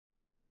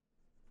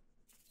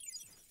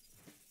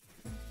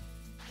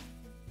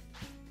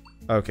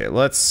Okay,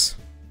 let's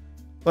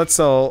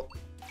sell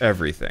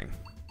everything.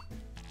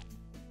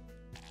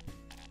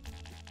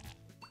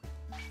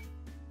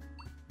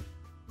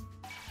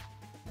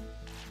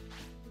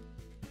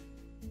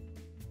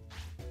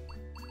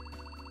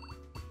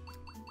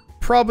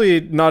 Probably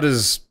not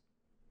as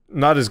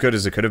good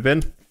as it could have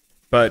been,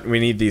 but we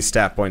need these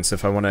stat points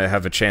if I want to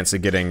have a chance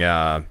of getting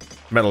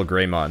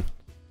Machinedramons.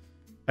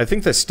 I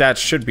think the stats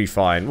should be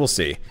fine. We'll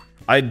see.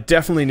 I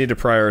definitely need to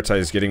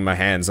prioritize getting my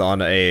hands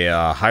on a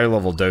higher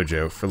level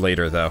dojo for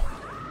later, though.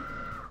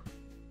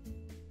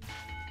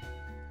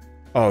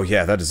 Oh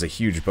yeah, that is a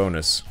huge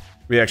bonus.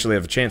 We actually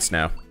have a chance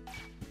now.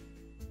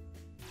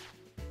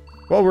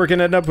 Well, we're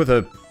gonna end up with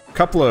a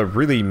couple of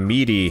really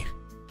meaty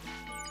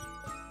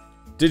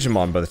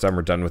Digimon by the time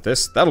we're done with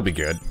this. That'll be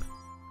good.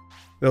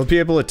 They'll be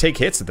able to take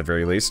hits at the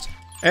very least.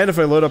 And if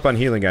I load up on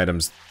healing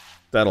items,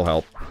 that'll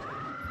help.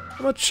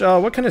 How much,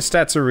 what kind of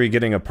stats are we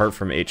getting apart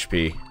from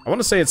HP? I want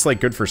to say it's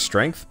like good for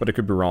strength, but it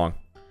could be wrong.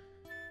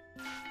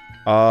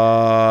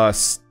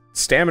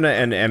 Stamina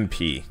and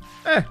MP.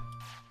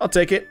 I'll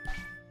take it.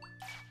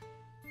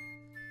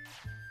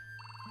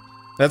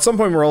 At some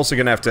point we're also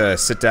gonna have to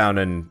sit down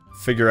and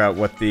figure out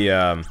what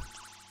the,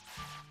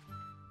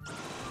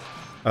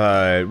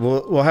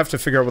 we'll have to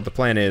figure out what the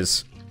plan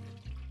is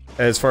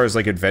as far as,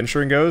 like,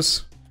 adventuring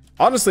goes.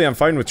 Honestly, I'm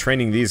fine with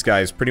training these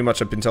guys pretty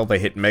much up until they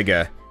hit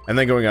Mega, and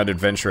then going out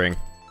adventuring.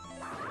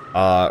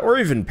 Or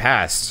even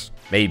past,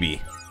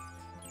 maybe.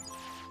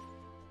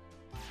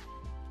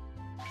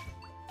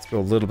 Let's go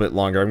a little bit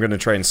longer. I'm gonna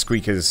try and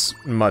squeak as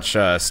much,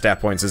 stat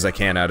points as I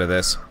can out of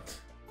this.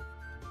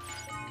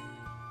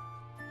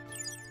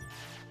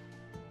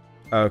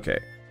 Okay.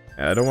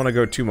 I don't want to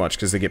go too much,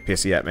 because they get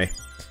pissy at me.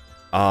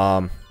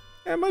 I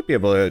might be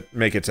able to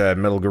make it to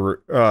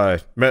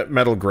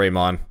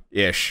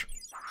Machinedramon-ish.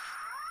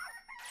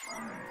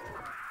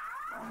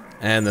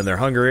 And then they're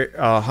hungry,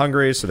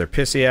 so they're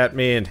pissy at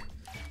me, and...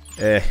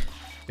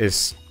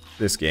 is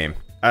this game.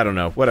 I don't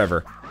know, whatever.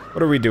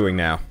 What are we doing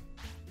now?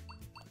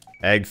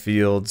 Egg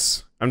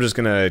fields. I'm just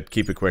gonna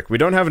keep it quick. We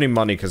don't have any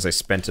money because I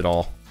spent it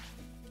all.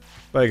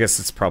 But I guess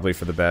it's probably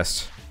for the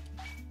best.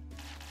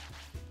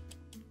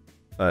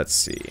 Let's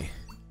see.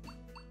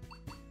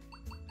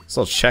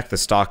 So I'll check the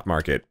stock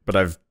market, but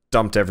I've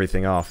dumped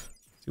everything off.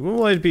 When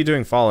will I be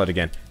doing Fallout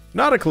again?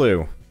 Not a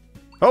clue.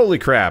 Holy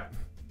crap.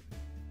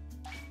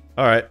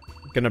 Alright,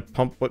 I'm gonna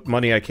pump what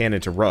money I can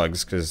into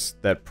rugs, because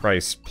that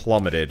price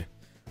plummeted.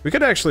 We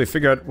could actually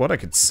figure out what I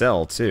could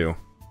sell, too.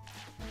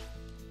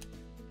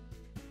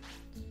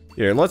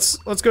 Here, let's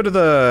go to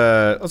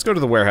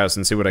the warehouse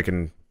and see what I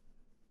can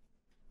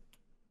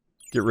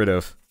get rid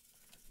of.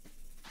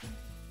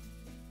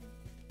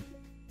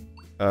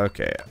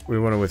 Okay, we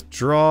want to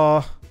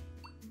withdraw.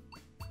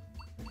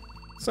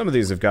 Some of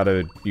these have got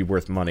to be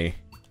worth money.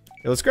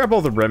 Yeah, let's grab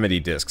all the remedy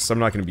discs. I'm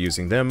not going to be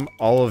using them.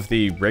 All of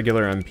the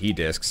regular MP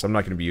discs. I'm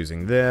not going to be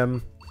using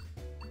them.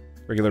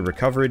 Regular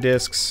recovery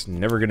discs.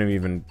 Never going to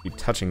even be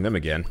touching them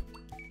again.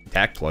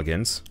 Tac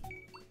plugins.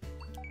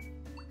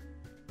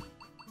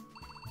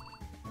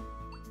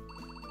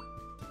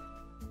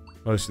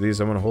 Most of these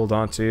I want to hold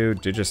on to.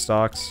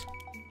 Digistocks.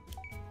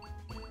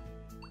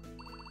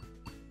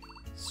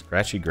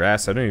 Scratchy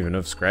grass. I don't even know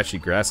if scratchy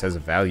grass has a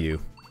value.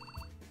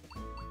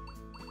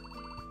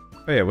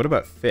 Oh yeah, what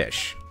about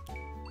fish?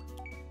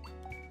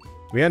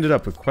 We ended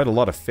up with quite a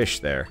lot of fish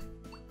there.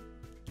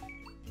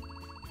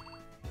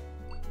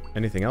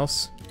 Anything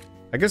else?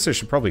 I guess I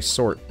should probably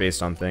sort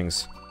based on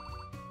things.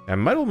 I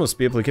might almost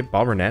be able to get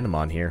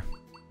Wanderbots here.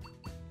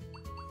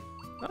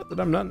 Not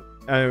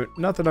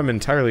that I'm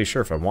entirely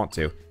sure if I want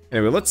to.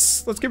 Anyway,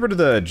 let's get rid of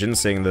the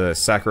ginseng, the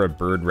sakura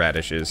bird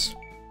radishes.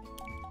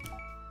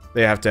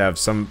 They have to have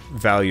some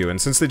value,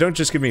 and since they don't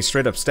just give me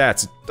straight up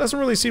stats, it doesn't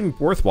really seem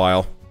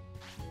worthwhile.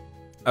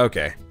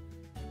 Okay.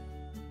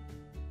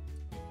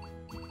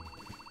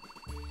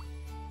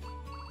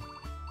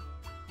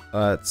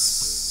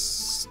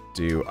 Let's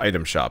do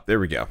item shop. There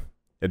we go.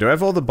 Yeah, do I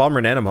have all the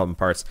Wanderbots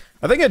parts?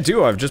 I think I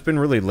do. I've just been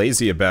really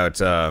lazy about,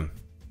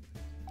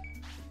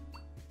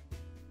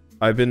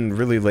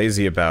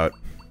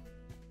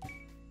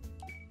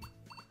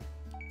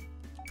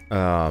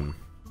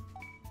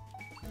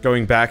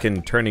 going back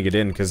and turning it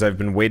in, because I've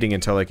been waiting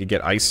until I could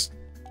get Ice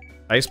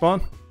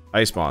Spawn?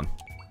 Ice Spawn.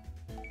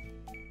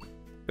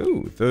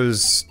 Ooh,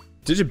 those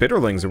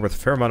Digibitterlings are worth a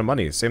fair amount of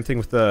money. Same thing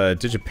with the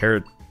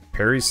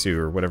Digiparisu,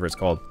 or whatever it's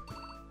called.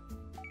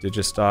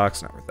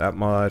 Digistocks, not worth that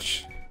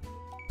much.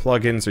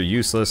 Plugins are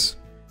useless.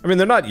 I mean,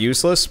 they're not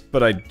useless,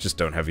 but I just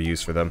don't have a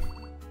use for them.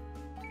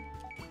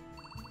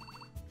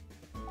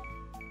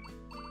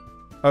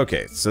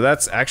 Okay, so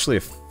that's actually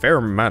a fair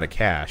amount of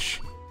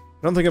cash.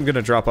 I don't think I'm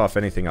gonna drop off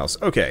anything else.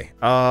 Okay,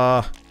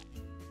 I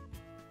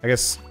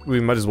guess we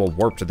might as well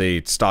warp to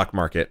the stock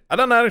market. I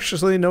don't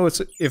actually know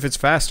if it's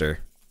faster.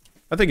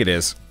 I think it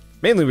is.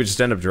 Mainly we just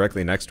end up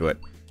directly next to it.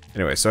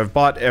 Anyway, so I've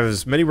bought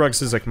as many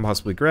rugs as I can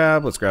possibly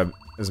grab. Let's grab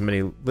as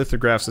many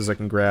lithographs as I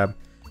can grab.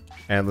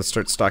 And let's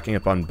start stocking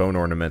up on bone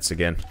ornaments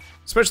again.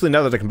 Especially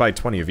now that I can buy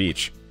 20 of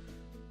each.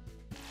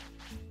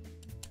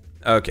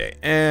 Okay,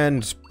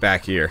 and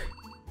back here.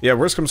 Yeah,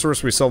 worst comes to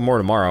worst, we sell more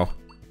tomorrow.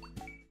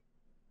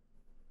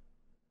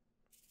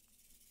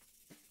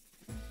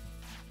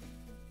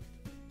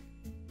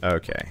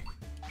 Okay.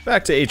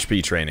 Back to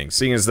HP training,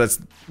 seeing as that's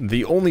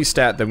the only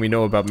stat that we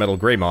know about Metal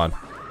Greymon.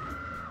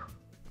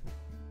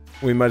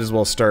 We might as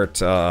well start,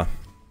 or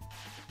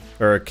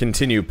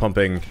continue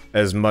pumping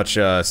as much,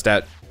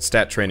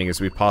 stat training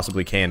as we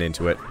possibly can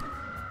into it.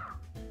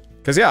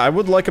 Because, yeah, I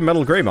would like a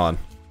Metal Greymon.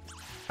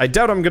 I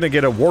doubt I'm gonna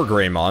get a War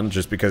Greymon,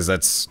 just because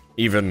that's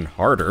even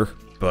harder,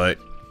 but...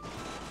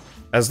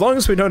 as long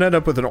as we don't end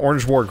up with an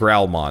Orange War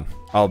Growlmon,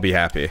 I'll be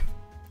happy.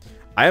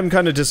 I am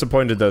kind of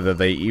disappointed, though, that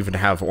they even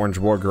have Orange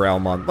War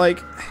Growlmon.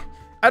 Like,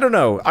 I don't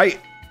know,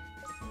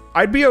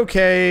 I'd be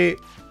okay...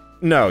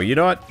 No, you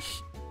know what?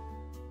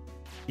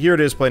 Here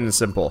it is, plain and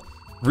simple.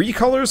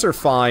 Recolors are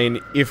fine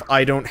if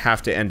I don't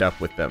have to end up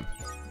with them.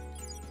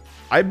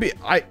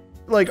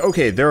 Like,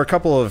 okay, there are a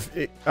couple of,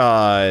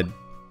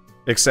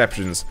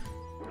 exceptions.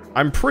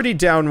 I'm pretty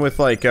down with,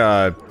 like,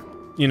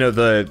 you know,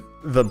 the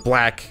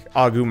black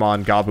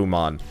Agumon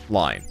Gabumon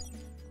line.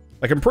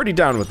 Like, I'm pretty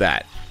down with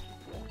that.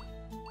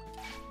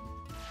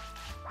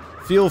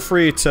 Feel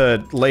free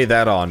to lay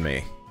that on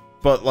me.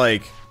 But,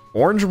 like,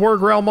 Orange War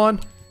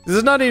Growlmon?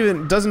 Does not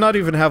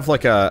even have,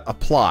 like, a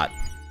plot.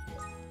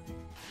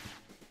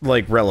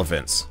 Like,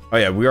 relevance. Oh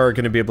yeah, we are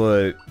gonna be able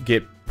to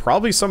get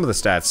probably some of the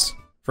stats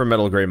from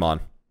Metal Greymon.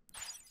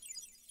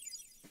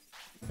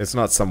 It's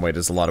not some weight,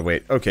 it's a lot of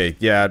weight. Okay,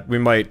 yeah, we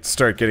might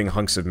start getting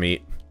hunks of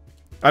meat.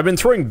 I've been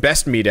throwing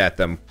best meat at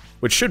them,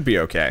 which should be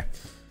okay.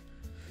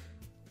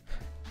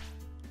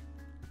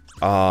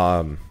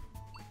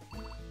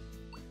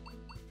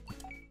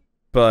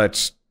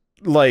 But,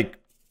 like,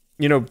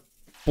 you know,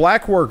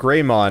 Black War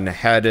Greymon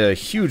had a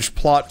huge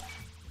plot...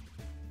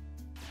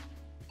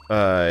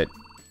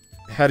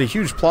 had a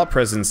huge plot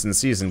presence in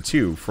Season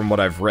 2, from what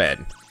I've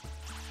read.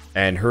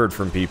 And heard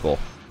from people.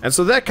 And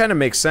so that kind of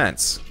makes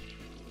sense.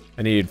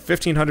 I need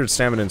 1500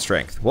 stamina and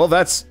strength. Well,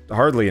 that's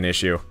hardly an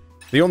issue.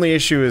 The only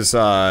issue is,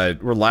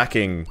 we're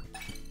lacking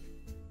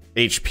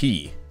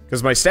HP.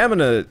 Because my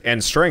stamina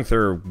and strength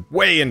are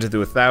way into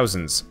the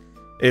thousands.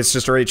 It's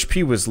just our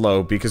HP was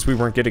low because we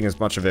weren't getting as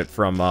much of it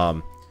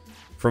from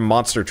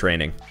monster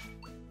training.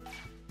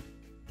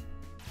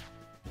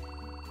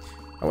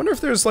 I wonder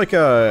if there's like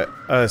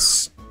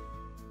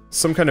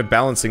some kind of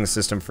balancing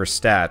system for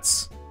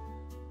stats.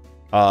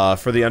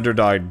 For the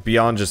underdog,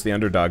 beyond just the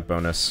underdog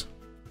bonus.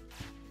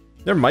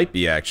 There might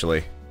be,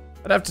 actually.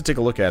 I'd have to take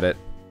a look at it.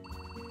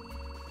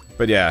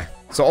 But yeah,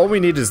 so all we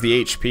need is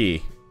the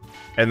HP,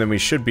 and then we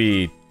should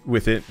be we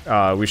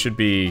should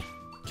be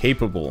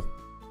capable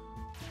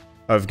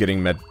of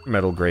getting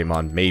Metal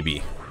Greymon,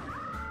 maybe.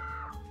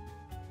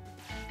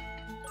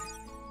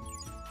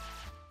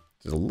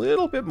 Just a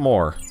little bit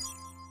more.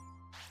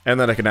 And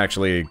then I can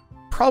actually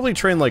probably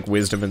train, like,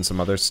 Wisdom and some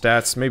other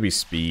stats, maybe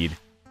Speed.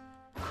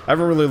 I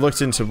haven't really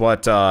looked into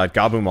what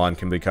Gabumon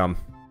can become.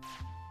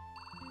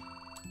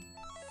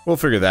 We'll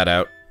figure that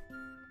out.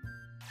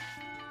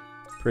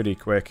 Pretty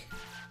quick.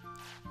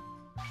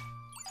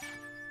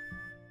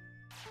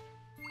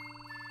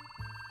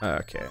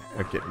 Okay,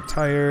 I'm getting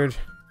tired.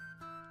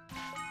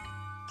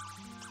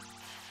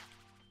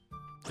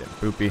 Getting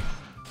poopy.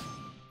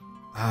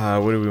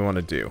 What do we want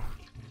to do?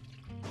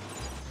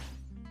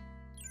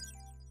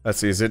 Let's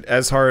see, is it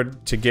as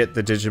hard to get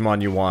the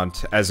Digimon you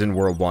want as in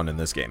World 1 in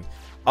this game?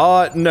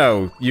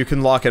 No. You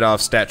can lock it off,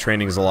 stat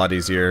training is a lot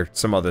easier,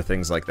 some other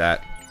things like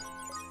that.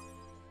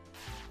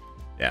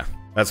 Yeah,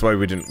 that's why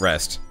we didn't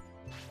rest.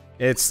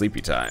 It's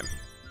sleepy time.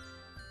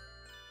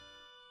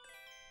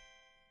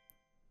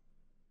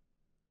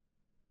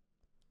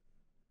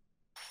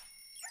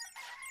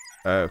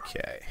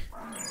 Okay.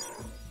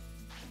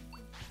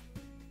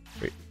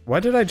 Wait, why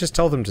did I just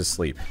tell them to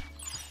sleep?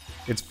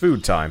 It's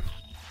food time.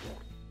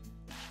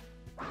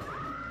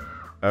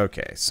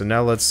 Okay, so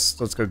now let's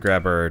go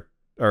grab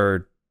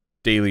our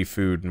daily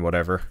food and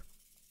whatever.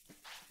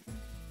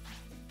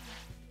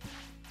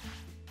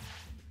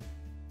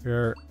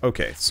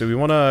 Okay, so we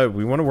wanna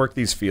work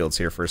these fields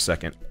here for a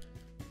second,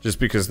 just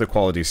because the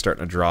quality's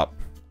starting to drop.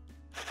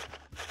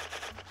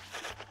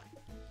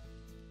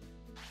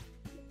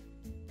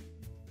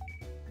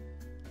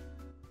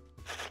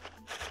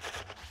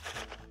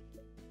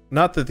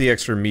 Not that the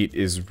extra meat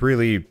is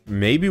really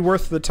maybe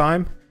worth the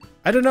time.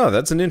 I don't know,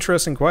 that's an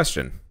interesting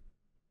question.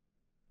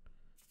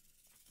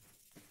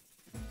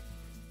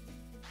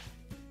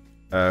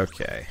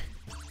 Okay.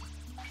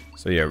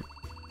 So yeah,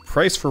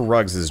 price for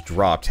rugs has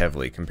dropped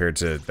heavily compared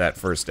to that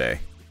first day.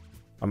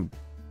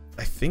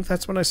 I think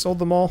that's when I sold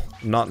them all?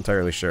 I'm not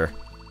entirely sure.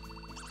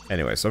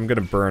 Anyway, so I'm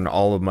gonna burn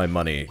all of my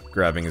money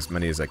grabbing as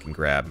many as I can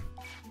grab.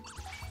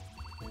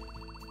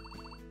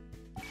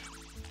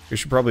 We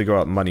should probably go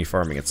out money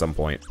farming at some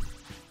point.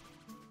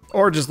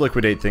 Or just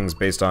liquidate things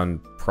based on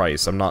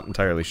price, I'm not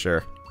entirely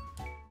sure.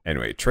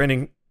 Anyway,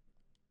 training...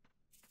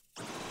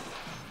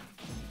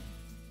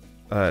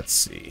 Let's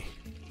see.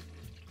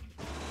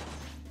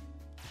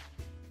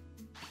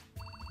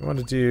 We want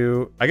to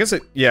do... I guess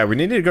it... Yeah, we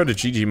need to go to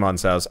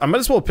Gigimon's house. I might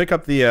as well pick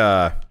up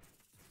the,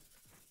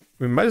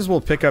 we might as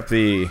well pick up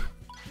the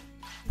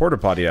porta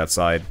potty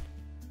outside.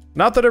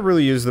 Not that I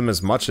really use them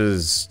as much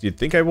as you'd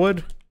think I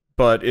would,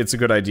 but it's a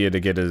good idea to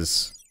get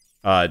as,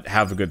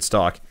 have a good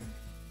stock.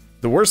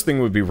 The worst thing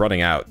would be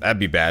running out. That'd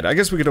be bad. I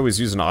guess we could always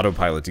use an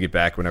autopilot to get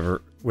back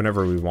whenever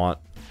we want.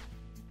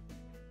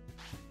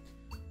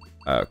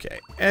 Okay.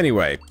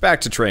 Anyway,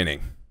 back to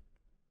training.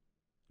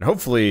 And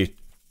hopefully,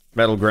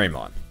 Metal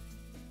Greymon.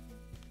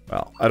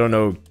 Well, I don't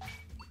know.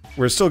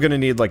 We're still gonna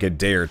need like a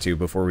day or two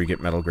before we get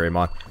Metal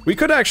Greymon. We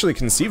could actually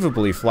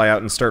conceivably fly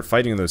out and start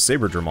fighting those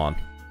Saberdramon.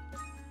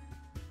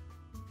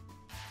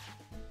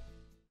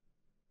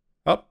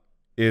 Oh,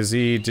 is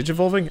he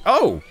digivolving?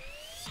 Oh!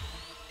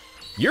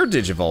 You're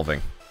digivolving.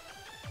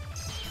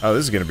 Oh,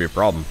 this is gonna be a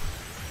problem.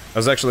 I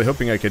was actually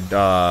hoping I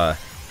could,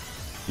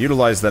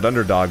 utilize that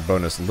underdog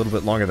bonus a little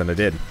bit longer than I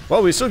did.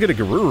 Well, we still get a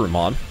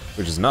Garurumon,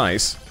 which is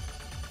nice.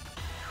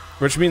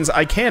 Which means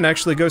I can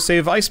actually go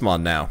save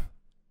Icemon now.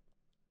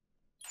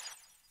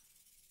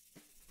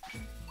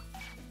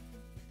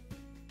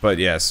 But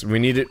yes, we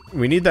need it.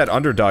 We need that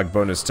underdog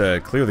bonus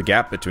to clear the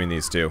gap between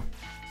these two.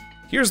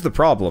 Here's the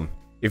problem.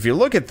 If you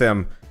look at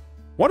them,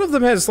 one of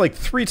them has like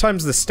 3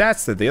 times the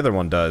stats that the other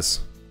one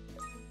does.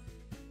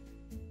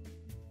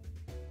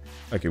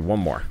 Okay, one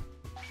more.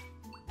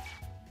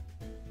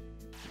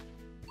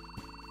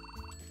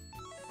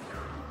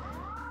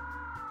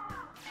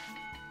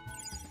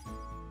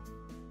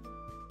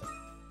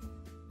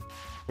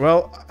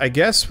 Well, I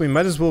guess we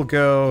might as well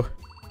go...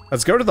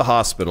 Let's go to the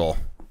hospital.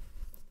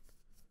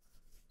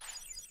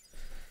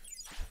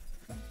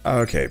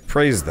 Okay,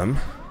 praise them.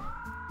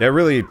 Yeah, I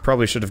really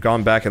probably should have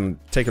gone back and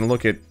taken a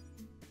look at...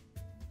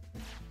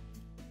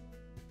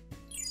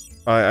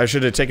 I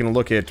should have taken a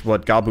look at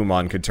what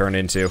Gabumon could turn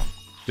into.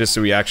 Just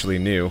so we actually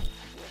knew.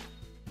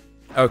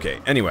 Okay,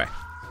 anyway.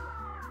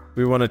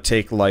 We want to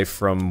take life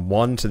from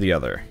one to the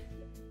other.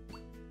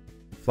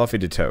 Fluffy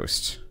to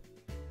toast.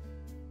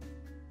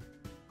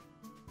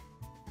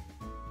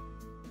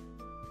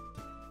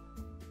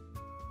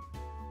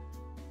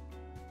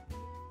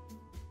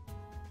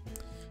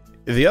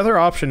 The other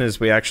option is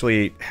we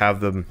actually have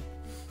them...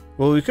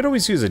 Well, we could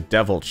always use a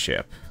devil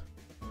chip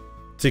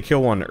to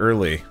kill one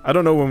early. I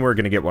don't know when we're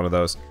gonna get one of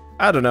those.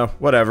 I don't know.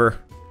 Whatever.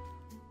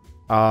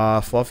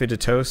 Fluffy to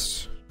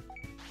toast.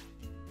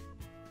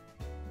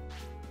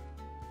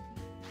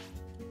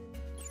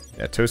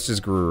 Yeah, toast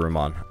is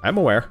Garurumon. I'm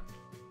aware.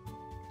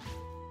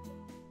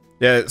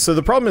 Yeah, so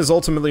the problem is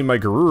ultimately my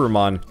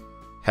Garurumon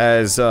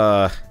has,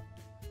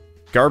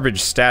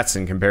 garbage stats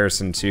in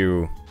comparison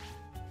to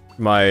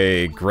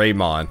my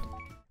Greymon.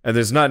 And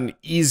there's not an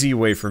easy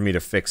way for me to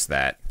fix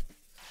that.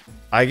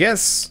 I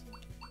guess...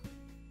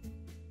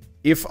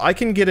 if I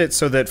can get it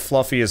so that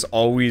Fluffy is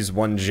always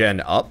 1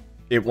 gen up,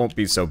 it won't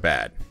be so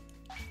bad.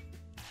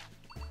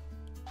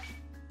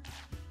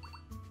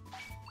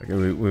 Okay,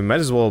 we might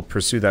as well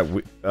pursue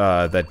that,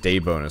 that day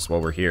bonus while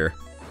we're here.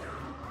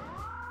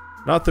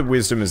 Not that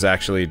Wisdom is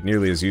actually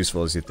nearly as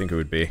useful as you'd think it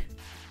would be.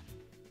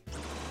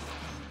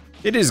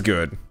 It is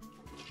good,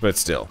 but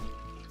still.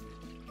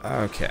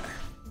 Okay.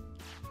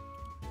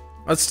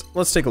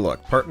 Let's take a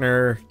look.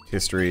 Partner,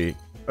 history.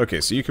 Okay,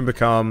 so you can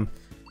become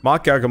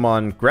Mach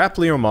Gagumon,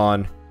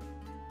 Grappleomon,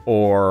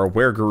 or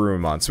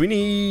Weregarurumon. So we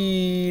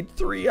need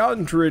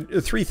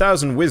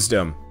 3,000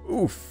 wisdom.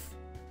 Oof.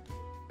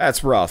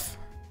 That's rough.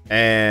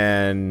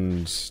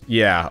 And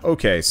yeah,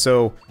 okay,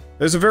 so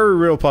there's a very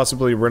real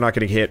possibility we're not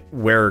going to hit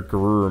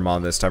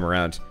Weregarurumon this time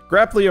around.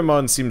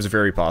 Grappleomon seems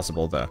very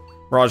possible though.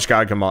 Mirage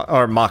Gagumon,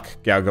 or Mach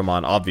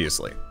Gagumon,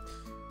 obviously.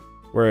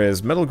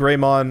 Whereas Metal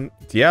Greymon,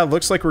 yeah,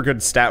 looks like we're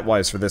good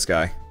stat-wise for this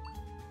guy.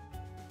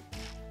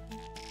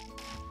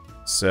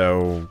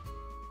 So,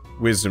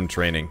 wisdom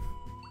training.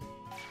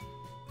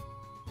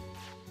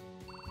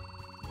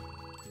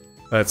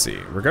 Let's see.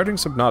 Regarding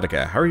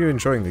Subnautica, how are you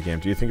enjoying the game?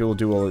 Do you think it will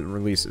do well when it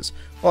releases?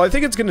 Well, I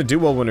think it's going to do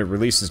well when it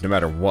releases no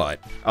matter what.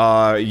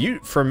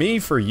 For me,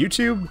 for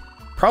YouTube,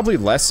 probably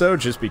less so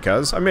just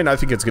because. I mean, I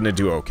think it's going to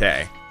do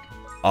okay.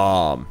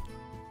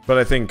 But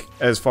I think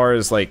as far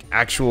as, like,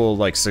 actual,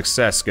 like,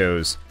 success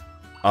goes,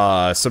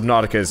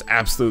 Subnautica is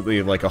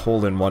absolutely, like, a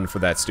hole-in-one for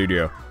that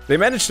studio. They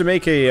managed to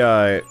make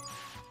a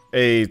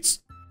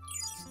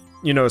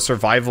you know,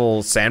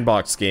 survival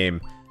sandbox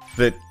game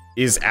that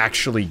is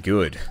actually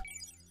good.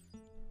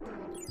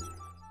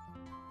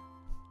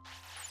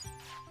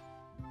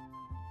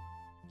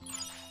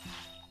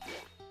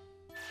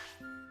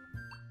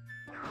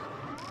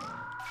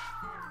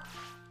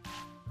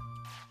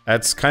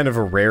 That's kind of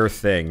a rare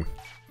thing.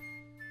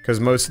 Because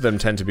most of them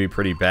tend to be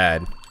pretty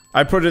bad.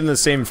 I put it in the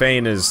same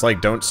vein as, like,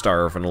 Don't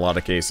Starve in a lot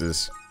of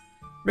cases.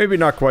 Maybe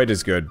not quite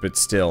as good, but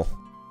still.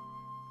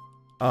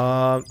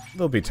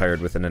 They'll be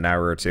tired within an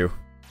hour or two.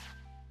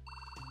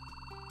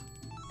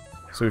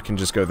 So we can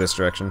just go this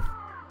direction.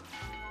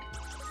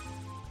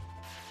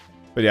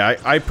 But yeah,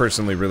 I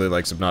personally really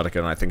like Subnautica,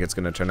 and I think it's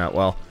going to turn out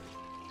well.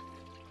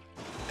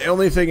 The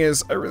only thing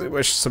is, I really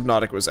wish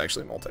Subnautica was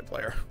actually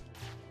multiplayer.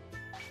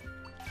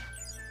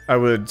 I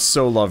would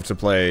so love to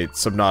play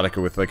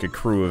Subnautica with, like, a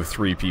crew of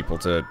 3 people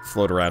to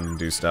float around and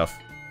do stuff.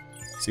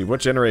 Let's see,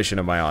 what generation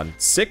am I on?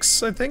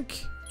 6, I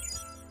think?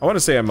 I want to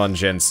say I'm on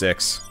Gen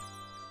 6.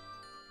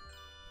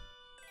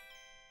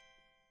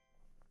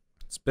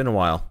 It's been a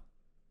while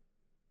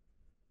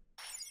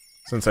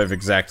since I've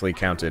exactly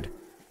counted.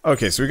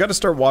 Okay, so we got to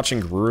start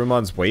watching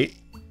Garurumon's weight.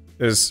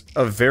 There's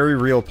a very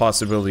real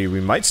possibility we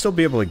might still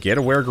be able to get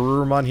a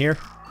Garurumon here.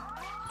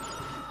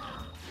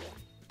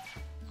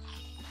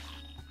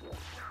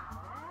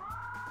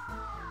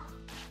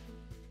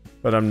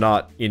 But I'm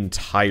not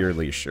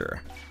entirely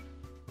sure.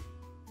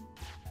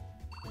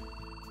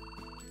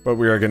 But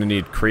we are going to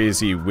need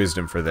crazy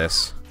wisdom for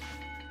this.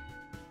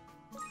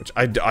 Which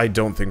I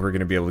don't think we're going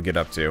to be able to get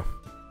up to.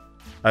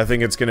 I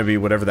think it's going to be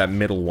whatever that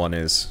middle one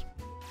is.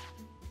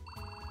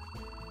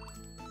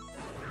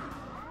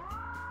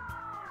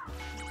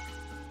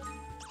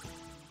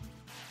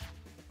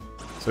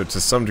 So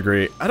to some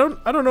degree, I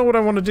don't know what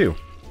I want to do.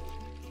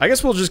 I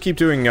guess we'll just keep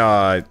doing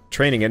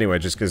training anyway,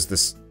 just because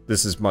this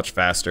is much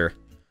faster.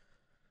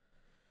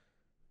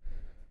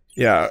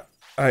 Yeah,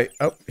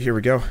 oh, here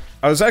we go.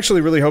 I was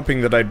actually really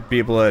hoping that I'd be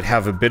able to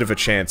have a bit of a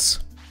chance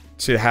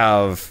to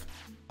have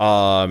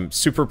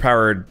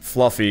super-powered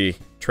Fluffy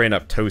train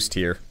up Toast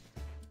here.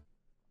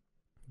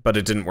 But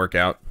it didn't work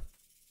out.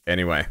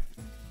 Anyway.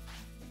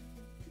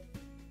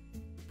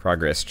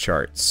 Progress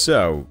chart.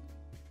 So,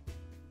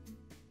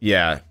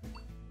 yeah.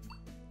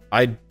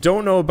 I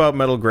don't know about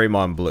Metal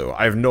Greymon Blue.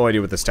 I have no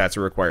idea what the stats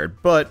are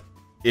required, but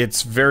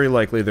it's very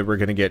likely that we're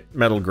going to get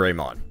Metal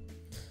Greymon.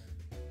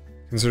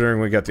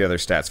 Considering we got the other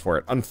stats for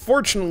it.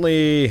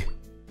 Unfortunately,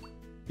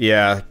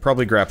 yeah,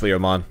 probably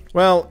Grappleomon.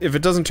 Well, if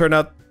it doesn't turn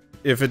out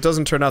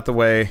the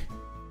way,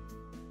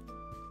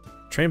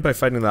 trained by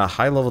fighting the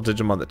high-level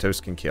Digimon that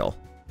Toast can kill.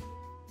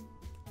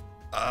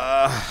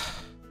 I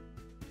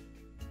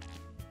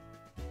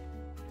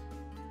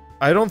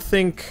don't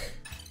think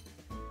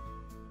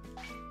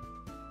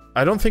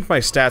my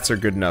stats are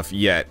good enough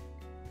yet.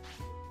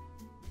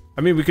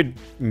 I mean, we could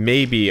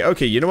maybe...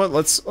 Okay, you know what?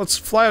 Let's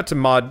fly out to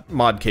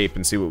Mod Cape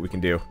and see what we can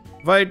do.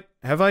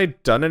 Have I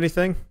done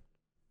anything?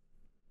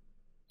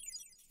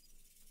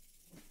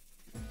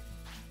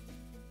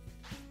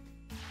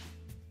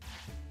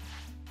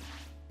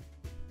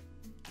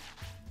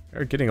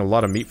 We're getting a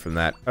lot of meat from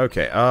that.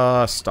 Okay,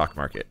 stock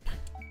market.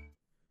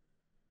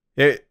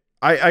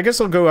 I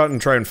guess I'll go out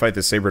and try and fight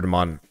the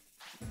Saberdemon.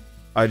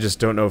 I just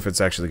don't know if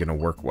it's actually gonna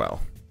work well.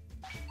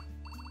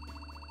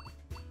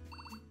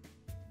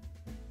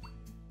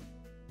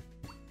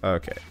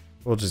 Okay,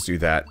 we'll just do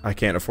that. I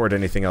can't afford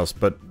anything else,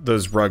 but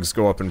those rugs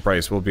go up in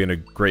price. We'll be in a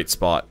great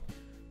spot.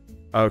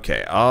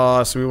 Okay,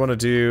 so we want to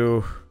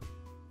do...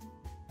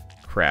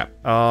 Crap.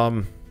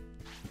 I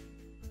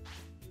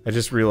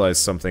just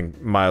realized something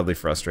mildly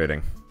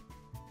frustrating.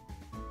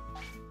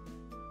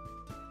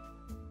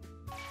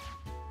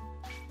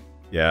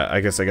 Yeah, I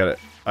guess I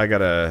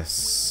gotta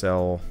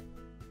sell...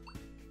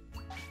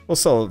 We'll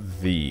sell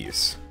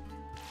these.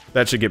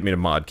 That should get me to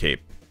Mod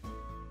Cape.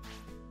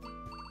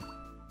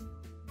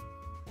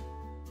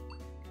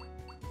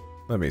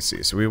 Let me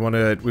see. So we want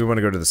to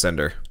go to the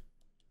sender.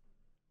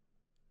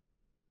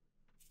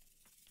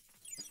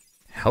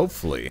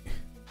 Hopefully.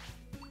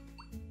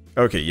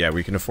 Okay, yeah,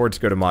 we can afford to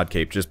go to Mod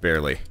Cape just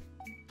barely.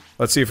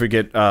 Let's see if we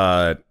get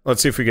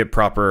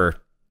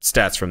proper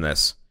stats from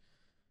this.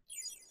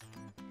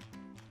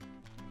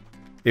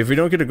 If we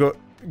don't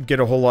get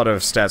a whole lot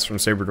of stats from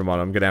Saberdemon,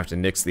 I'm gonna have to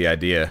nix the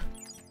idea.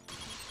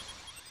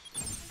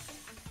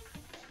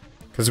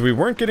 Because we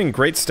weren't getting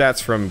great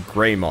stats from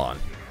Greymon.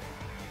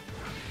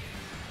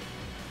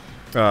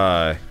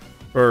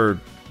 Or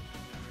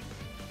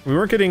we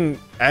weren't getting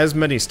as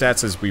many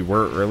stats as we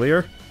were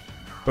earlier,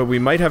 but we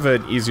might have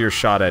an easier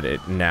shot at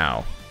it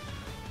now.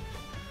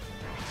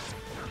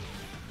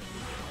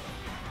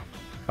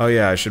 Oh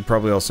yeah, I should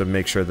probably also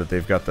make sure that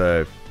they've got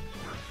the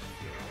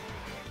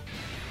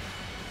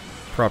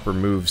proper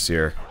moves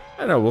here.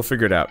 I don't know, we'll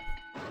figure it out.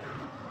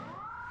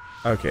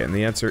 Okay, and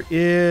the answer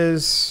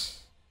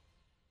is...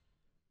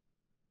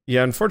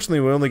 Yeah, unfortunately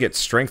we only get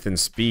strength and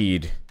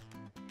speed.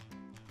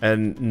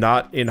 And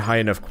not in high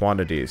enough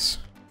quantities.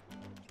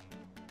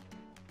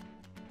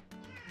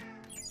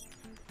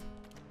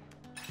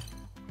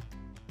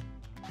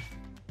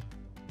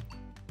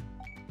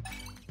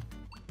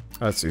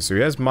 Let's see, so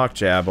he has Mach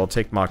Jab, I'll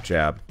take Mach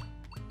Jab.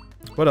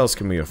 What else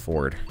can we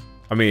afford?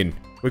 I mean,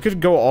 we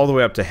could go all the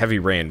way up to Heavy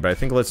Rain, but I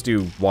think let's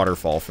do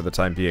Waterfall for the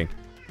time being.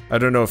 I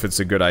don't know if it's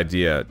a good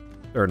idea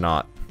or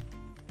not.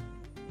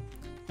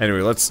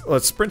 Anyway, let's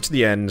sprint to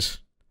the end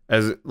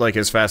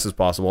as fast as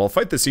possible. I'll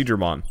fight the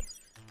Seadramon.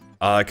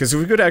 Because if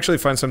we could actually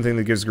find something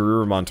that gives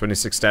Garurumon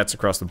 26 stats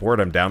across the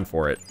board, I'm down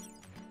for it.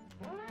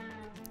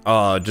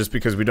 Just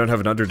because we don't have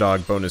an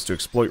underdog bonus to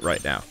exploit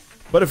right now.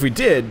 But if we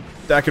did,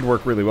 that could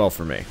work really well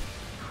for me.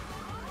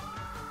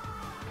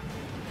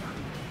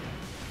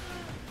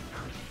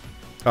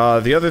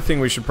 The other thing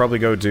we should probably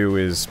go do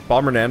is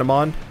Bomber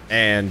Nanomon,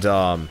 and,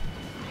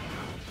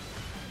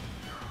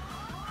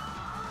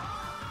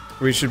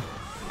 we should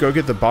go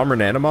get the Bomber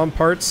Nanomon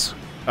parts,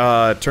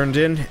 turned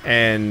in,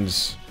 and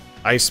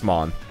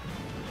Icemon.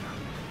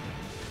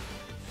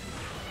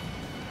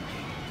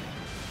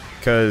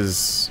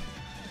 because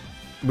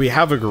we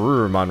have a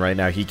Garurumon right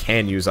now. He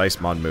can use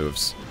Icemon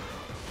moves.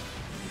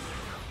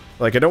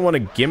 Like, I don't want to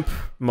gimp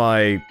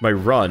my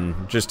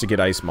run just to get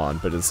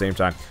Icemon, but at the same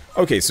time...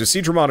 Okay, so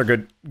Seadramon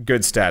are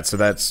good stats, so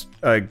that's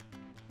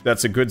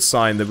a good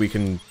sign that we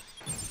can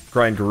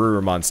grind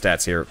Garurumon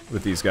stats here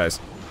with these guys.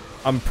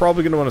 I'm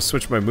probably going to want to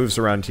switch my moves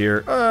around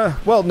here.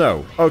 Well,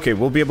 no. Okay,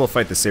 we'll be able to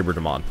fight the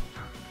Saberdemon.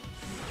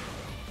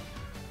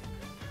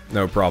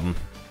 No problem.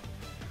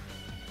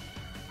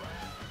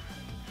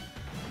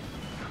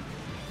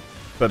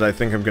 But I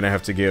think I'm going to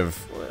have to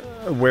give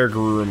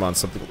Garurumon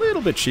something a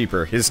little bit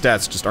cheaper. His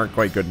stats just aren't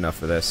quite good enough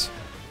for this.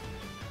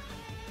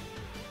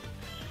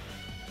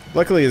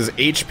 Luckily, his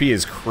HP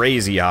is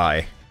crazy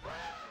high,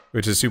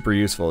 which is super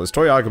useful. Is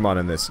TWO Digimon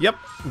in this? Yep.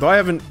 Though I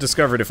haven't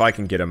discovered if I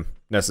can get him,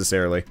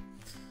 necessarily.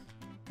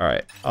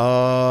 Alright.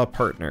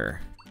 Partner.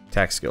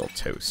 Attack skill.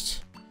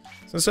 Toast.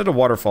 So instead of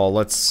Waterfall,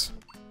 let's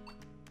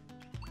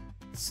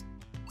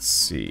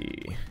see.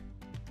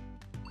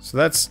 So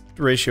that's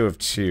the ratio of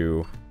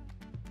 2.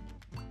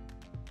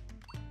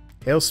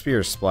 Hail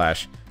Spear,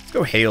 Splash. Let's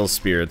go Hail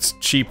Spear. It's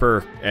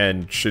cheaper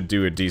and should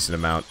do a decent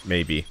amount,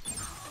 maybe.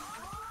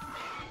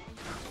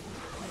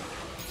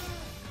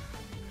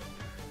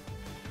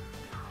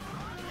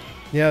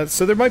 Yeah,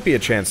 so there might be a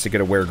chance to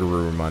get a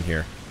Garurumon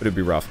here, but it'd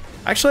be rough.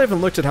 Actually, I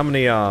haven't looked at how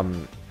many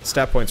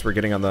stat points we're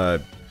getting on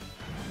the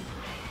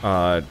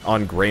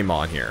on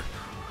Greymon here.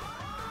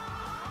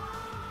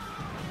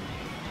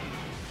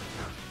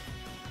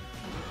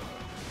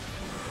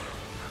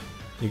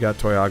 You got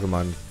TWO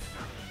Digimon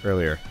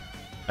earlier.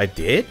 I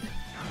did?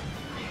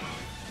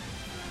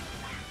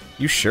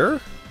 You sure?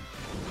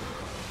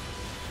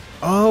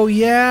 Oh,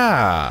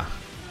 yeah!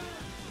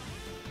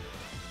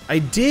 I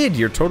did,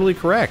 you're totally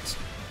correct.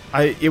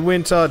 It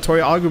went TWO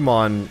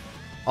Digimon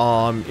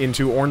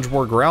into Orange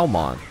War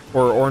Growlmon.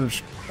 Or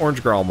Orange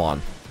Growlmon.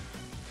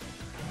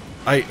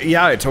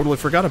 Yeah, I totally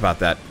forgot about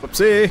that.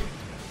 Whoopsie!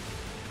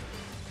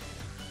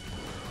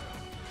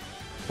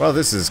 Well,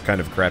 this is kind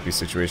of a crappy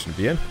situation to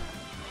be in.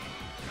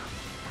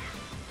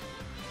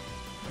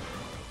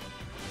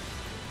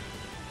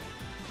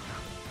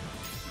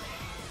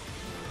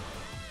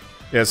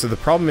 Yeah, so the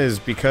problem is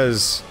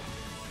because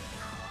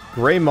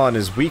Greymon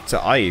is weak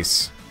to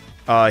ice,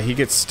 he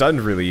gets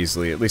stunned really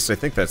easily. At least I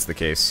think that's the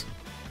case.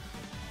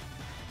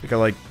 I think I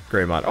like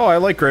Greymon. Oh, I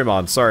like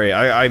Greymon. Sorry,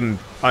 I'm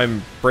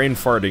brain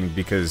farting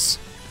because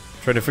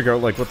I'm trying to figure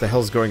out like what the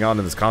hell's going on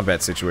in this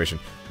combat situation.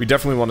 We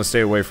definitely want to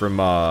stay away from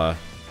Daomon.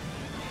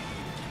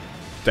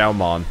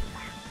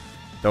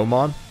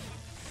 Domon?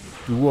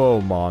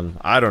 Duomon.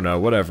 I don't know,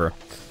 whatever.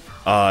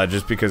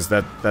 Just because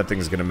that thing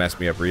is gonna mess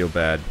me up real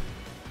bad.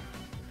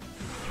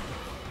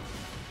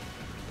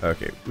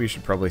 Okay, we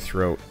should probably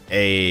throw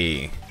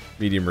a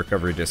medium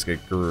recovery disc at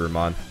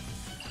Garurumon.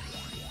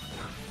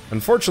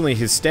 Unfortunately,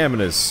 his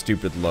stamina is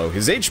stupid low.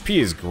 His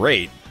HP is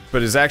great,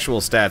 but his actual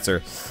stats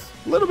are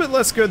a little bit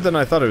less good than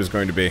I thought it was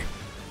going to be.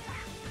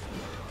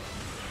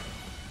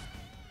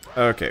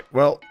 Okay,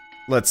 well,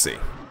 let's see.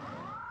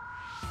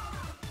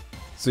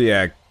 So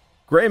yeah,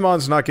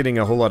 Greymon's not getting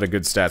a whole lot of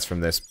good stats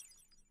from this,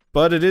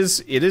 but it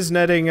is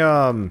netting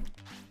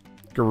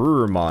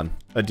Garurumon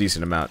a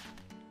decent amount.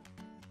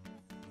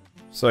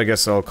 So I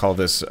guess I'll call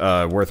this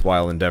a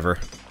worthwhile endeavor.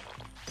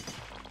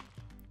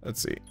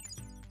 Let's see.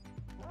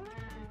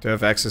 Do I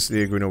have access to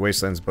the Aguna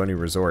Wastelands Bunny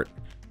Resort?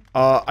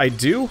 I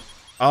do.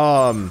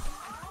 I'll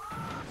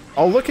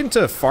look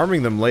into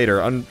farming them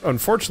later.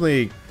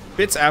 Unfortunately,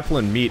 bits, apple,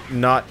 and meat,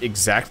 not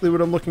exactly what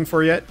I'm looking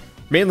for yet.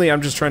 Mainly,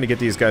 I'm just trying to get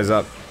these guys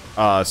up,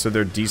 so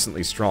they're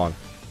decently strong.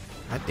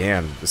 God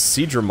damn, the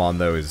Seadramon,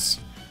 though, is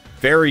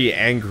very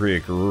angry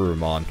at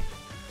Garurumon.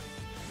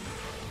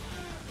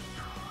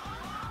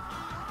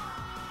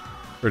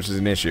 Which is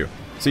an issue.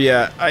 So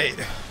yeah,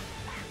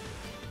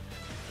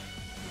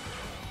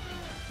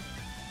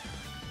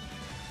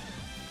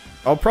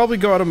 I'll probably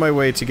go out of my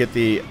way to get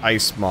the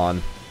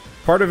Icemon.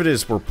 Part of it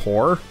is we're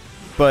poor,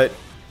 but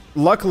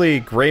luckily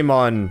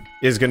Greymon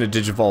is going to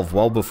Digivolve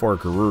well before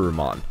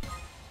Garurumon.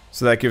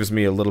 So that gives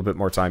me a little bit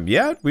more time.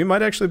 Yeah, we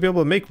might actually be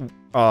able to make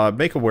a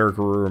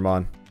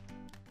Garurumon.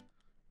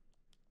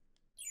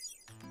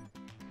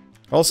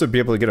 Also be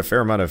able to get a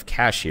fair amount of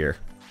cash here.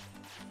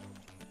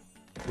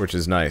 Which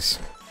is nice.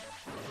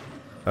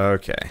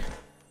 Okay.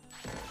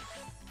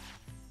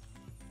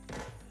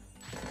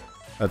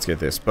 Let's get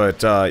this.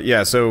 But,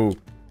 yeah, so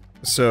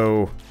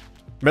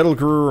Metal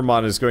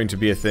Garurumon is going to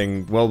be a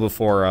thing well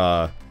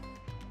before,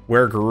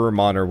 where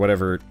Garurumon or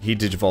whatever he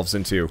digivolves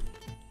into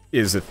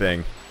is a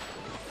thing.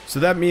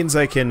 So that means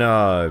I can,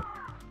 that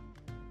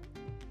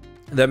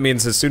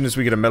means as soon as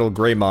we get a Metal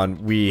Greymon,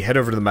 we head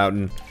over to the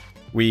mountain,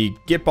 we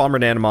get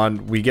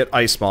Bombernanamon, we get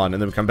Icemon, and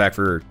then we come back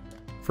for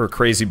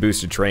crazy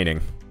boosted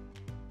training.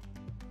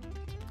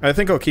 I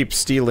think I'll keep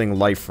stealing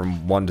life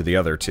from one to the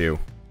other, too.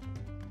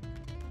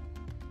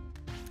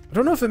 I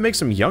don't know if it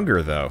makes him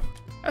younger, though.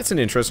 That's an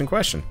interesting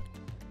question.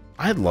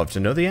 I'd love to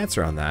know the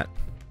answer on that.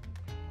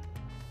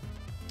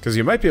 Because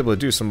you might be able to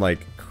do some,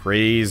 like,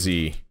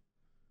 crazy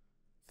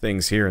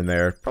things here and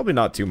there. Probably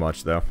not too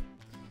much, though.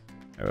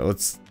 Alright,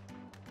 let's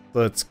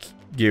Let's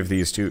give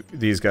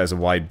these guys a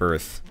wide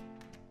berth.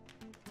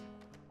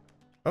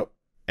 Oh,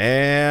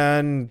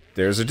 and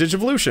there's a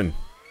Digivolution.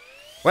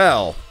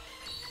 Well,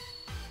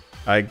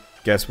 I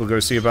guess we'll go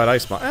see about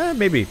Icemon.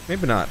 Maybe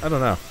not. I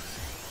don't know.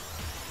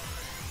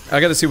 I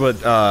gotta see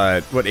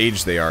what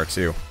age they are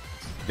too.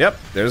 Yep,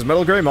 there's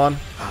Metal Greymon.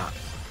 I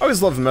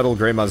always loved Metal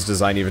Greymon's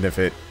design, even if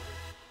it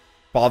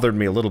bothered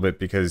me a little bit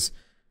because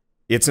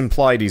it's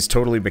implied he's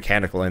totally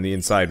mechanical on the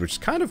inside, which is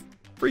kind of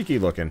freaky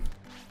looking.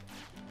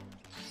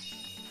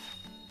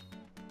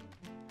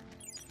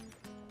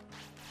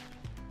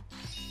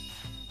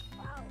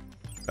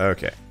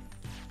 Okay.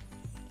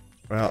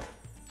 Well,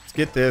 let's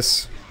get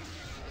this.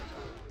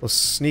 We'll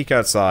sneak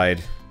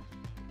outside,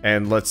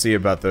 and let's see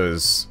about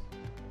those.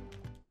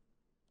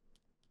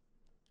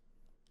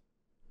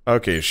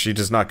 Okay, she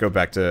does not go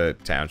back to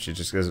town. She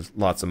just gives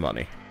lots of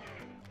money.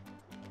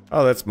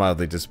 Oh, that's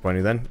mildly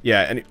disappointing then.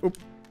 Yeah, and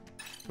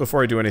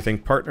before I do anything,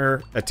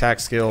 partner, attack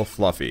skill,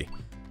 Fluffy.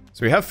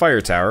 So we have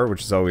Fire Tower,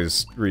 which is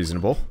always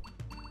reasonable.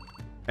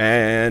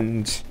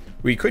 And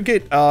we could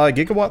get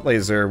Gigawatt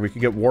Laser, we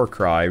could get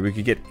Warcry, we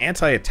could get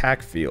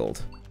Anti-Attack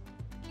Field.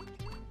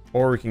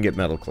 Or we can get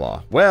Metal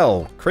Claw.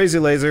 Well, Crazy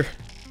Laser.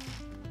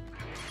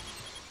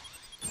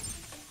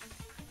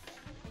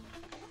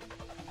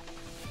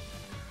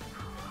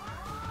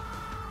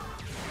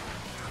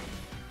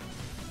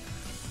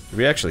 Did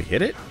we actually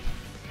hit it?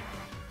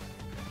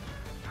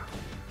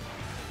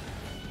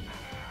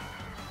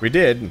 We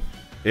did.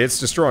 It's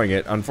destroying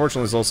it.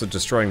 Unfortunately, it's also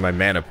destroying my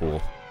mana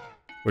pool,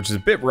 which is a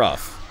bit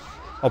rough.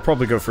 I'll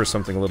probably go for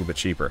something a little bit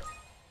cheaper.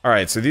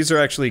 Alright, so these are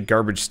actually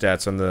garbage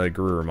stats on the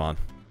Garurumon.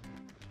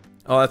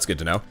 Oh, that's good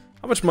to know.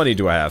 How much money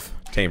do I have?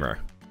 Tamer.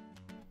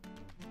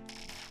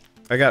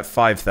 I got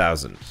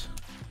 5,000.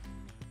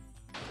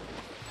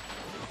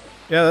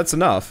 Yeah, that's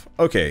enough.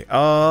 Okay,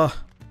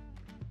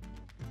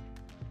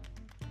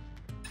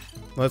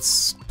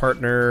 let's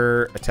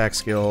partner, attack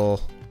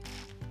skill,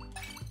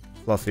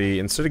 Fluffy.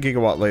 Instead of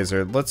Gigawatt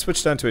Laser, let's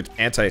switch down to an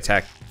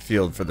anti-attack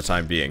field for the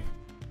time being.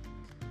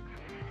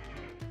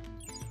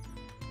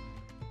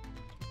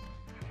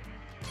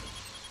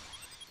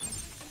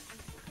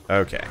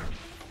 Okay.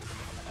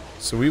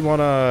 So we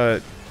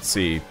wanna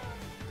see.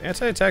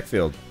 Anti-attack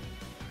field.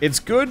 It's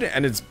good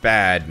and it's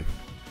bad.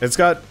 It's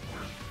got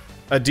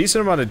a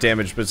decent amount of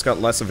damage, but it's got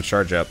less of a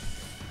charge up.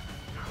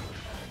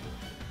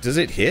 Does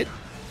it hit?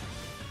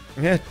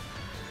 Yeah, it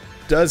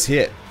does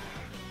hit.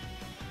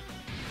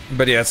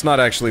 But yeah, it's not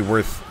actually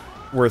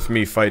worth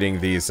me fighting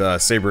these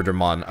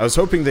Saberdramon. I was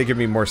hoping they give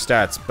me more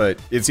stats, but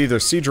it's either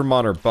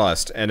Seadramon or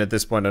bust, and at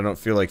this point I don't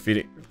feel like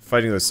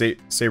fighting those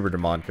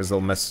Saberdramon because they'll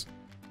mess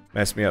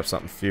me up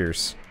something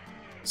fierce.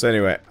 So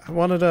anyway, I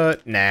wanted to...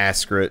 Nah,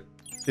 screw it.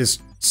 This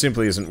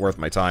simply isn't worth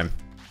my time.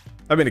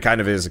 I mean, it kind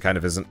of is, it kind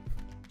of isn't.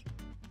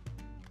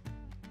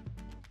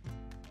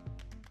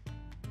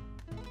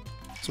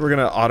 So we're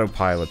gonna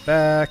autopilot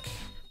back.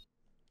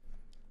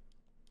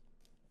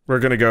 We're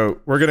gonna go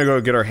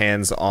get our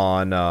hands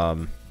on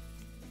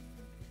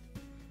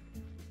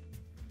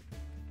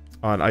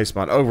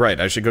Icemon. Oh right,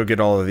 I should go get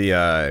all of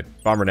the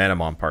Bomber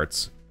Nanomon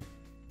parts.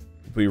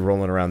 Be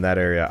rolling around that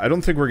area. I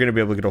don't think we're gonna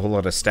be able to get a whole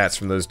lot of stats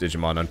from those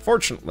Digimon,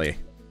 unfortunately.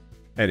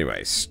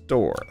 Anyway,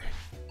 store.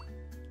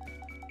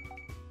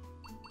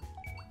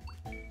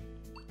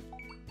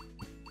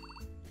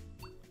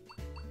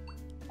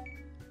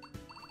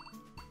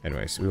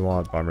 Anyway, so we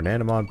want Bomber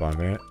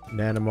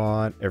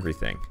Nanomon,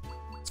 everything.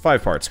 It's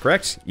 5 parts,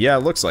 correct? Yeah,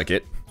 it looks like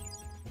it.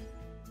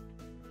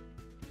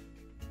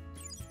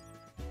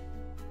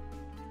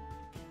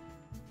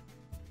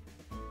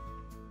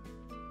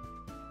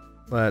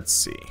 Let's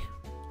see.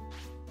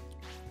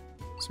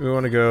 So we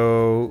want to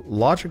go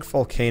Logic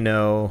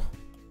Volcano.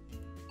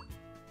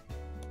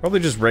 Probably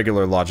just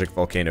regular Logic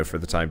Volcano for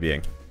the time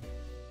being.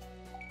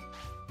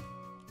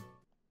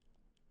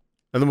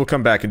 And then we'll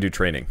come back and do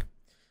training.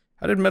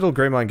 How did Metal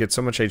Greymon get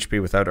so much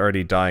HP without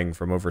already dying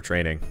from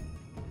overtraining?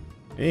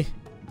 Eh?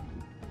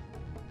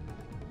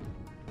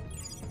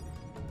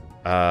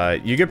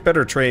 You get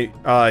better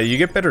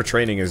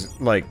training as,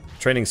 like,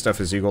 training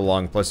stuff as you go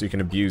along, plus you can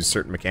abuse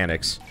certain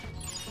mechanics.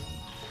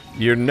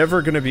 You're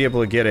never gonna be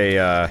able to get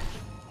a,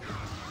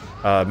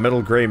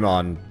 Metal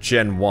Greymon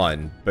Gen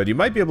 1, but you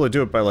might be able to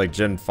do it by, like,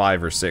 Gen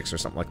 5 or 6 or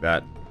something like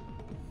that.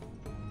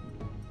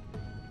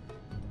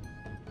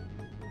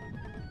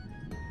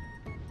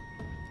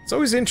 It's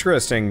always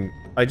interesting.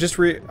 I just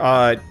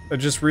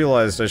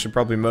realized I should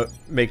probably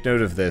make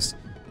note of this.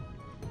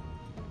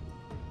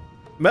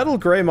 Metal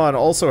Greymon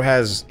also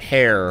has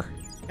hair,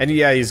 and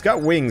yeah, he's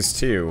got wings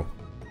too.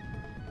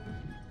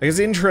 Like, it's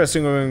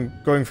interesting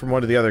going from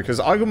one to the other, because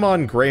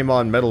Agumon,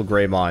 Greymon, Metal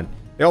Greymon,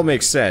 they all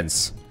make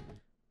sense.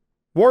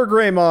 War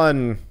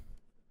Greymon,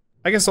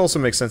 I guess also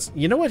makes sense.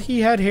 You know what?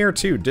 He had hair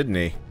too, didn't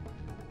he?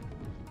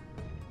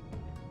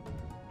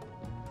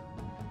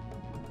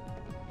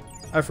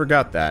 I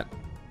forgot that.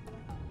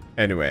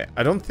 Anyway,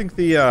 I don't think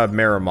the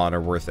Meramon are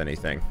worth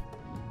anything.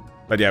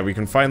 But yeah, we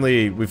can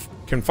finally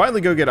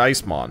go get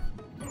Icemon.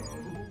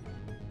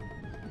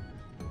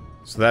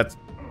 So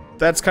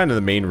that's kind of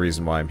the main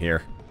reason why I'm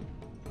here.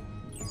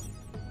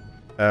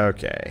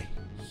 Okay.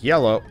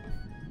 Yellow.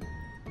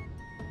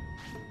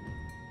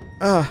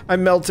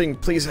 I'm melting.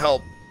 Please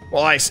help.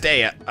 While I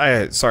stay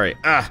at... sorry.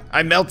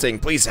 I'm melting.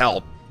 Please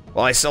help.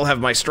 While I still have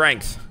my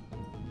strength.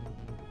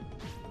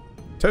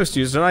 Toast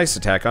used an ice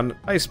attack on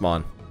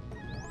Icemon.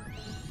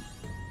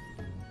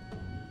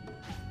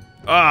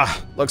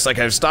 Looks like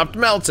I've stopped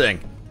melting.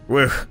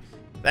 Woo.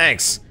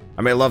 Thanks.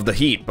 I may love the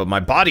heat, but my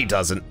body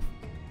doesn't.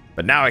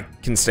 But now I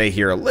can stay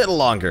here a little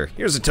longer.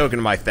 Here's a token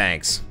of my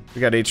thanks.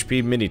 We got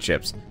HP mini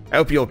chips. I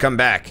hope you'll come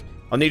back.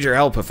 I'll need your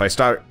help if I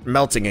start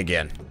melting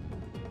again.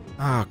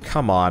 Oh,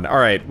 come on.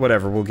 Alright,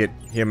 whatever. We'll get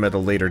him at a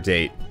later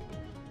date.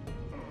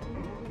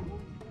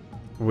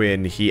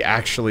 When he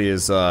actually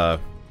is,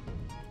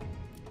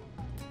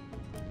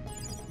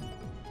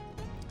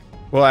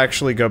 We'll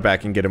actually go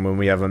back and get him when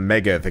we have a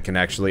Mega that can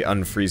actually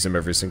unfreeze him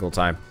every single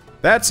time.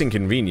 That's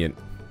inconvenient.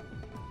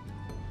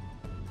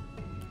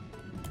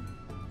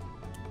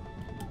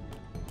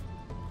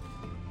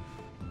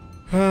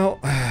 Well,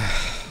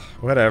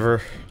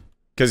 whatever.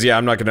 Cause yeah,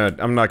 I'm not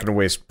gonna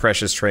waste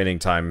precious training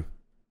time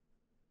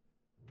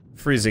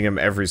freezing him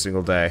every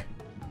single day.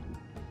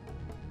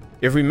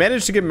 If we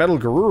manage to get Metal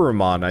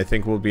Garurumon, I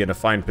think we'll be in a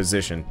fine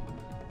position.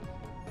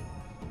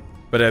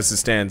 But as it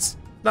stands,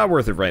 not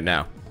worth it right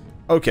now.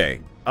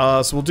 Okay,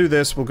 so we'll do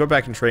this, we'll go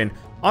back and train.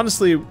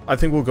 Honestly, I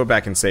think we'll go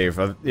back and save.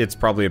 It's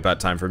probably about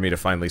time for me to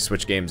finally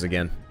switch games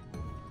again.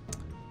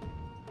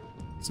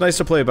 It's nice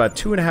to play about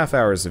 2.5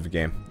 hours of a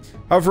game.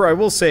 However, I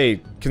will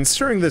say,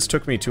 considering this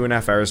took me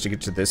 2.5 hours to get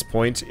to this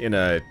point in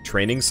a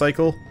training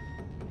cycle,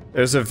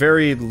 there's a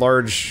very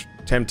large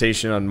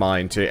temptation on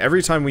mine to,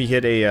 every time we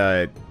hit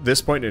a,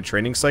 this point in a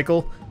training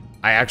cycle,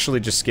 I actually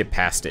just skip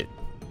past it.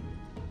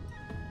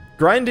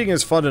 Grinding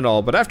is fun and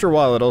all, but after a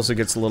while it also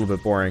gets a little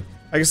bit boring.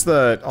 I guess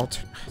I'm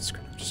just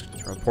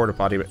gonna throw a porta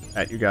potty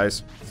at you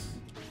guys.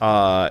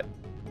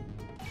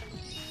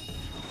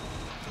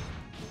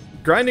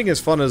 Grinding is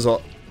fun as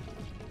all,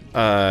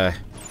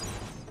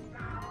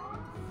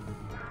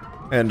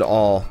 and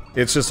all.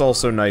 It's just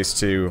also nice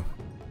to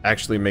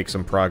actually make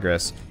some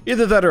progress.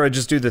 Either that or I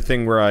just do the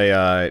thing where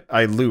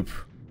I loop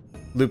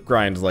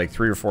grind like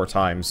 3 or 4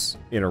 times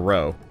in a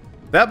row.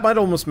 That might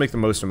almost make the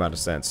most amount of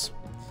sense.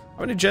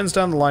 How many gens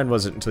down the line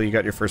was it until you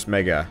got your first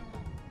Mega?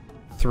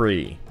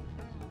 3.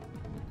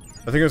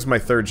 I think it was my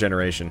 3rd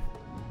generation.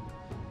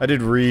 I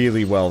did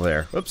really well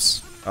there.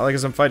 Whoops. I like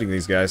as I'm fighting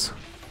these guys.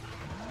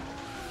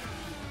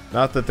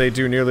 Not that they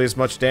do nearly as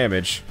much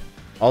damage.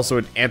 Also,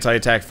 an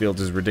anti-attack field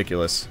is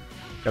ridiculous.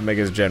 Got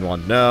Mega's Gen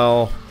 1.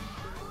 No.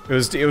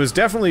 It was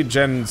definitely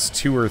Gens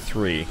 2 or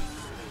 3.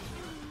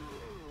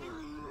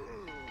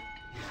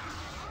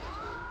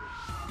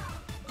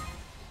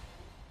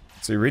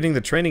 So reading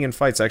the training and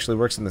fights actually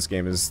works in this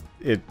game, is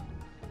it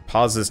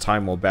pauses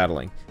time while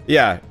battling.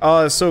 Yeah,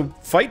 so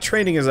fight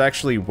training is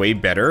actually way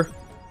better.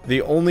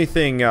 The only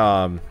thing you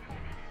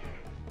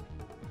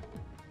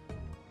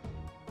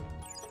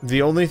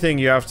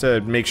have to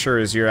make sure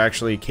is you're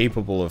actually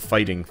capable of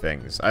fighting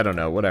things. I don't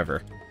know,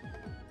 whatever.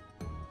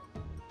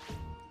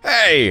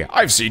 Hey!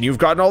 I've seen you've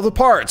gotten all the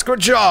parts! Good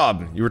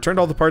job! You returned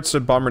all the parts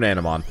to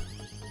Machinedramons.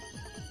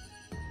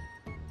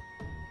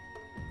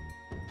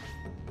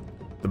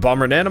 The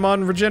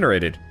Machinedramon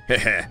regenerated.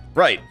 Heh.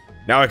 Right.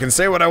 Now I can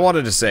say what I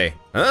wanted to say.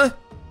 Huh?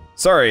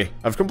 Sorry,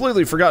 I've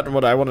completely forgotten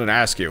what I wanted to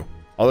ask you.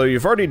 Although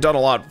you've already done a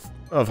lot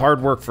of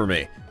hard work for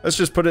me. Let's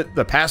just put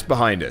the past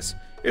behind us.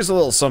 Here's a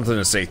little something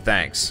to say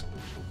thanks.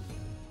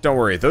 Don't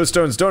worry, those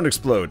stones don't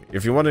explode.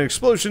 If you want an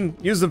explosion,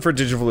 use them for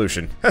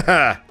Digivolution.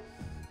 Haha.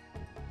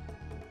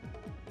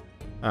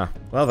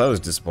 Well, that was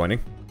disappointing.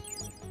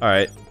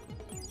 Alright.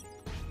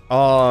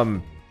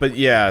 But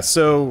yeah,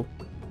 so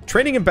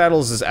training in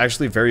battles is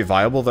actually very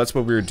viable. That's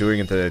what we were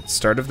doing at the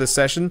start of this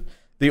session.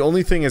 The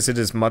only thing is it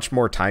is much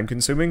more time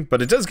consuming,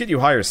 but it does get you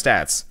higher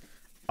stats.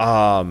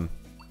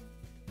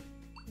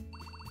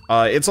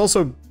 It's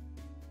also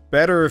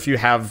better if you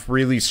have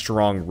really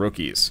strong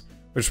rookies,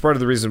 which is part of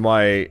the reason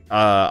why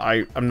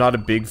I'm not a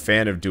big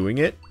fan of doing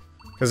it,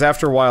 because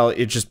after a while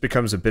it just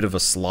becomes a bit of a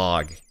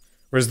slog.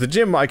 Whereas the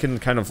gym, I can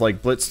kind of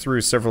like blitz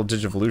through several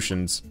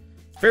Digivolutions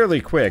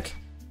fairly quick.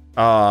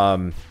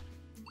 Battle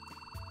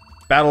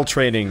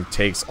training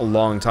takes a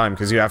long time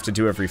because you have to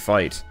do every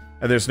fight,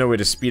 and there's no way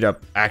to speed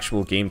up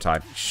actual game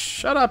time.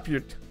 Shut up,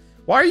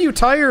 why are you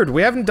tired?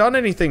 We haven't done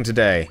anything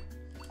today.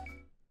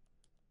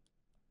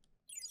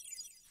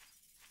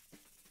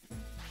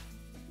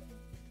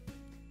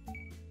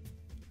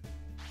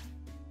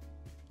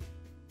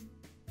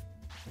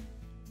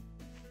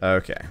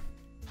 Okay.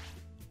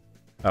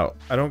 Oh,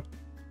 I don't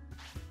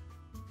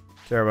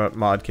care about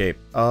mod cape.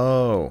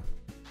 Oh.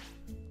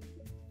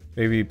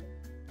 Maybe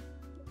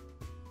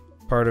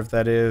part of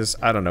that is,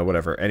 I don't know,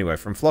 whatever. Anyway,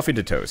 from fluffy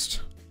to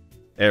toast.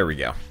 There we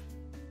go.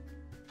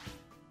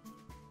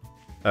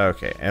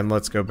 Okay, and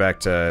let's go back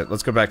to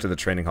the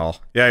training hall.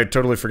 Yeah, I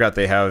totally forgot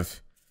they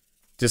have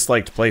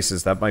disliked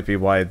places. That might be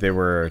why they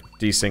were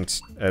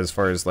desynced as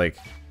far as like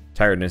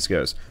tiredness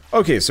goes.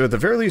 Okay, so at the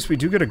very least we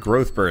do get a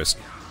growth boost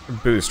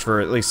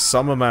for at least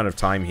some amount of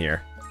time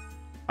here.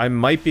 I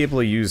might be able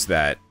to use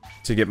that.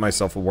 to get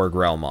myself a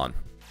Wargrowlmon.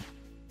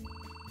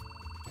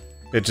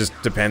 It just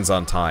depends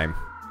on time.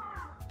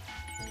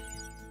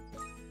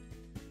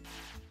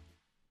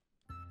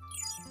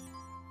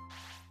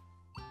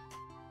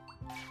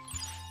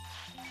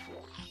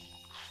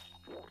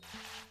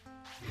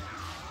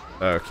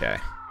 Okay.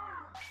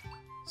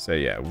 So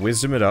yeah,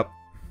 wisdom it up.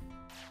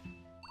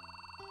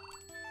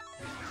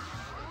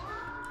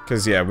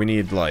 Because yeah, we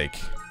need like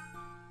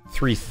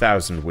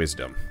 3,000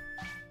 wisdom.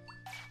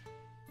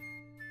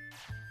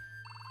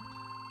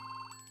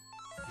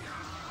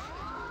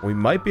 We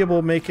might be able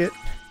to make it.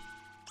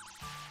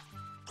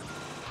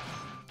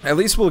 At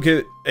least we'll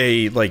get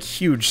a like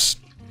huge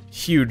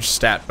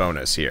stat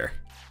bonus here.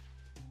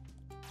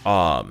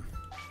 And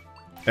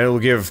it'll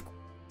give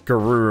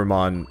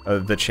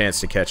Garurumon the chance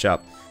to catch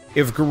up.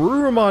 If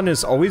Garurumon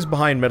is always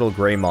behind Metal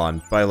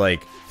Greymon by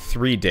like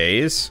 3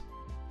 days,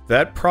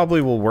 that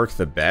probably will work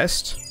the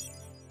best.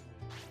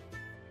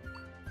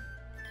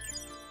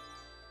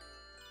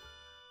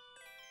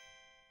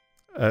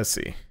 Let's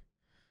see.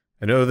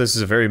 I know this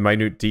is a very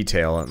minute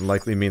detail and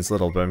likely means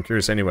little, but I'm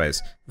curious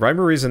anyways.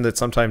 Rhyme or reason that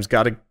sometimes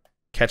gotta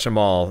catch them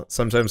all,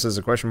 sometimes as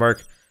a question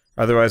mark,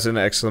 otherwise an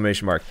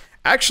exclamation mark.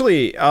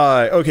 Actually,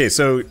 okay,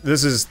 so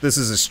this is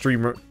a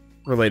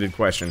stream-related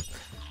question.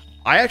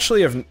 I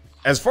actually have,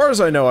 as far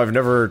as I know, I've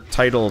never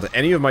titled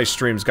any of my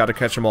streams Gotta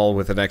Catch 'Em All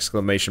with an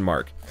exclamation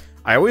mark.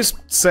 I always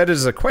said it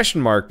as a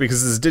question mark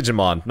because it's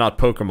Digimon, not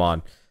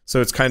Pokemon. So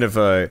it's kind of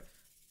a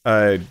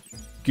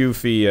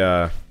goofy,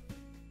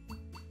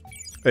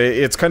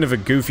 it's kind of a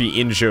goofy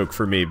in-joke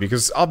for me,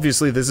 because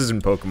obviously this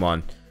isn't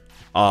Pokemon.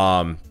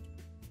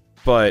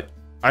 But,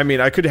 I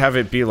mean, I could have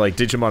it be like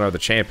Digimon are the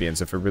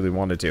champions if I really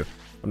wanted to.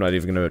 I'm not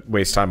even gonna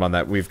waste time on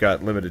that, we've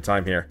got limited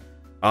time here.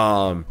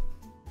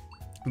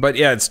 But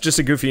yeah, it's just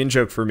a goofy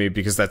in-joke for me,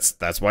 because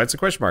that's why it's a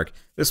question mark.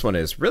 This one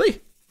is.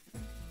 Really?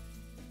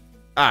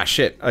 Ah,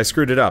 shit, I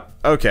screwed it up.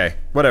 Okay,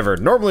 whatever.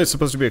 Normally it's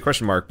supposed to be a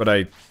question mark, but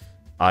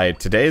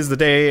today is the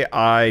day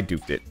I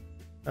duped it.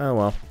 Oh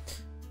well.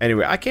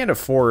 Anyway, I can't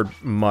afford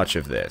much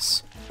of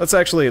this.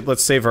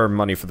 Let's save our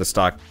money for the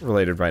stock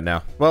related right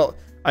now. Well,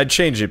 I'd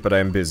change it, but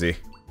I'm busy.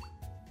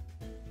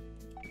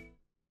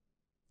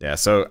 Yeah,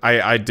 so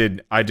I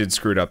did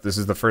screw it up. This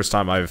is the first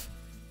time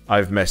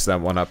I've messed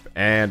that one up,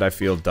 and I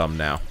feel dumb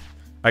now.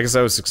 I guess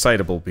I was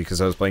excitable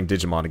because I was playing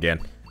Digimon again.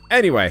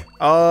 Anyway,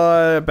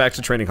 back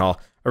to Training Hall.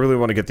 I really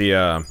want to get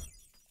the,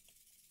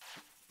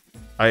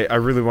 I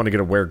really want to get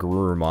a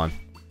Wergarurumon.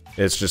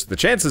 It's just the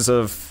chances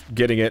of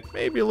getting it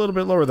maybe a little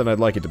bit lower than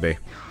I'd like it to be.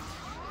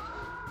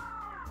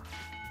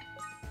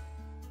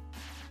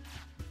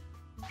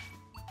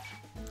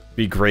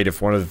 Be great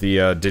if one of the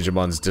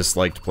Digimon's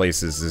disliked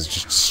places is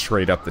just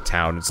straight up the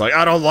town. It's like,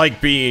 I don't like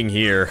being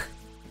here.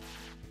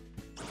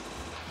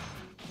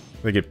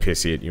 They get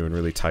pissy at you and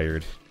really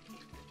tired.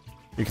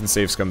 You can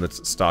save scum the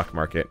stock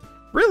market.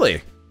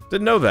 Really?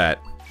 Didn't know that.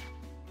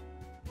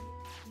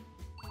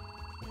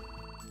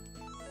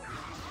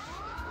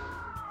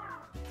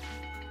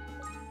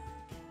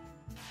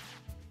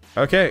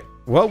 Okay,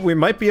 well, we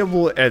might be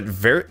able at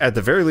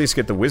the very least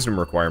get the wisdom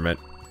requirement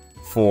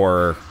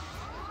for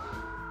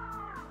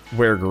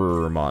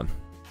Wergarurumon.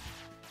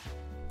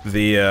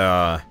 The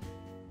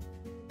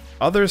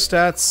other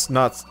stats,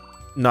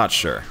 not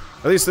sure.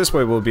 At least this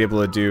way we'll be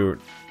able to do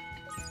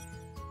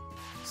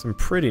some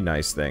pretty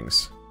nice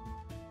things.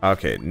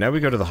 Okay, now we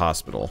go to the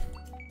hospital.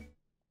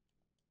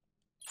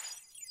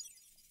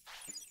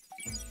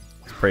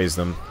 Let's praise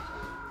them.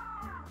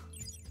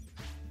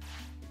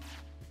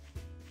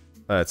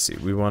 Let's see,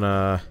 we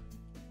wanna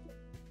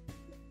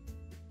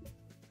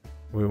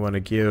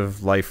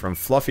give life from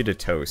Fluffy to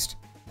Toast.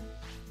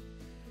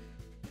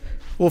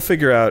 We'll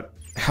figure out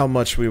how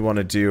much we want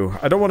to do.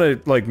 I don't want to,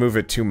 like, move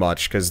it too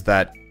much, because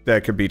that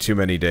could be too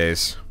many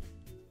days.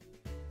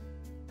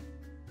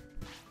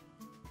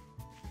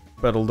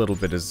 But a little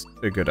bit is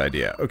a good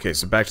idea. Okay,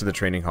 so back to the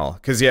training hall.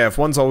 Because, yeah, if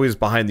one's always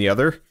behind the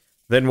other,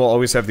 then we'll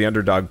always have the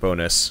underdog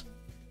bonus.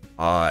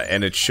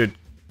 And it should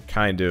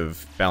kind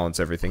of balance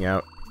everything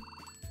out.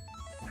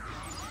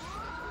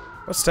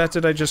 What stat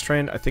did I just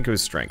train? I think it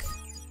was strength.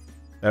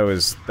 That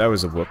was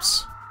a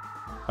whoops.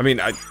 I mean,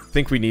 I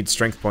think we need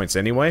strength points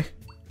anyway.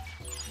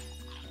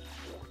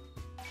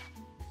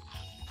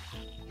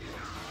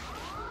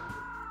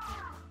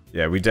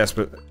 Yeah, we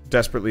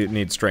desperately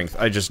need strength.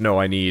 I just know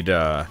I need,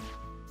 like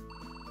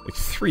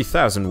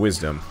 3,000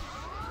 wisdom.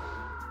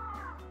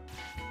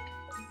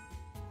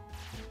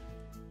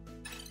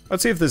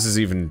 Let's see if this is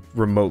even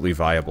remotely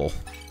viable.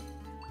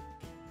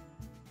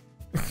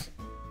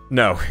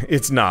 No,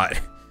 it's not.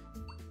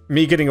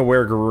 Me getting a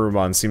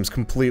Wergarurumon seems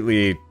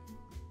completely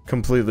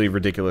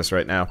ridiculous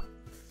right now.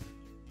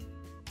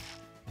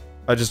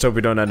 I just hope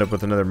we don't end up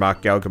with another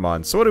Mach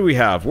Galgamon. So what do we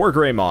have?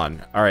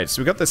 Wargreymon. Alright,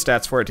 so we got the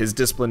stats for it. His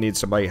discipline needs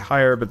to be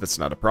higher, but that's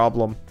not a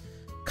problem.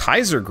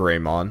 Kaiser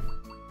Greymon.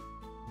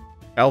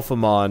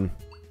 Alphamon.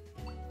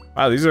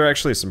 Wow, these are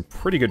actually some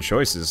pretty good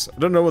choices. I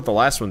don't know what the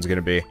last one's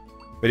gonna be.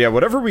 But yeah,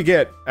 whatever we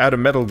get out of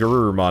Metal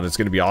Garurumon is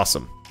gonna be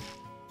awesome.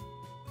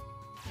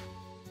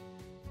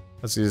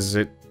 Let's see, is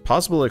it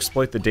possible to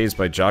exploit the days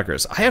by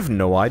joggers? I have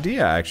no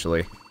idea,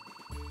 actually.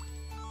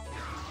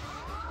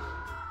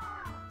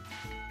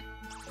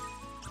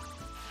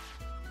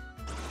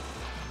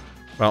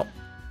 Well,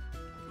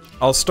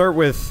 I'll start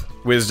with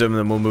wisdom,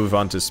 then we'll move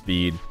on to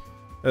speed.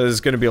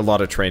 There's going to be a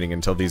lot of training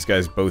until these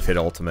guys both hit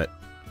ultimate.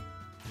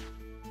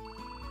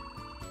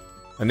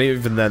 And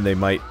even then, they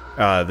might,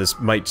 this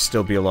might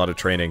still be a lot of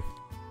training.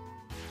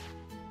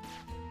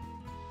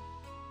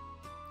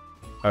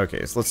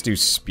 Okay, so let's do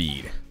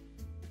speed.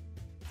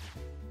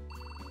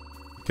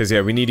 Because,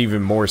 yeah, we need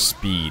even more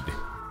speed.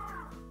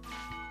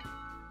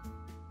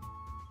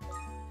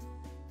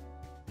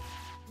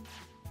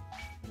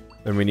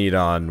 Than we need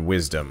on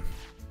wisdom.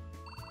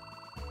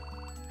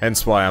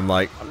 Hence why I'm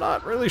like, I'm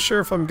not really sure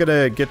if I'm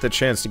gonna get the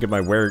chance to get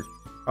my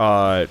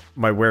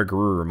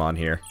Garurumon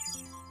here.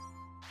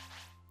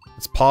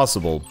 It's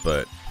possible,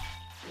 but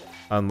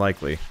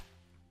unlikely.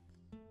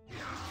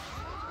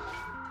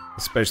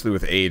 Especially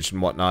with age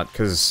and whatnot,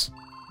 because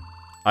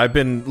I've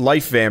been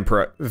life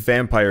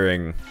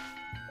vampiring.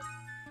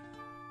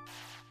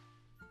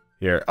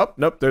 Here. Oh,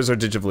 nope, there's our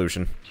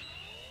Digivolution.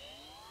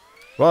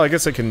 Well, I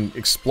guess I can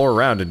explore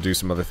around and do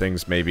some other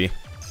things, maybe.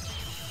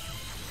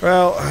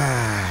 Well,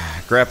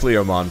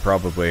 Grappleomon,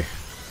 probably.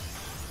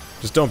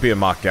 Just don't be a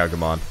Mock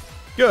Gaugamon.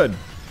 Good.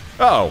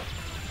 Oh.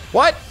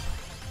 What?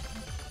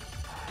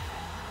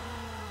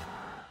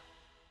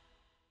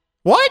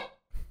 What?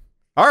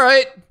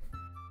 Alright.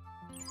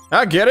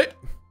 I get it.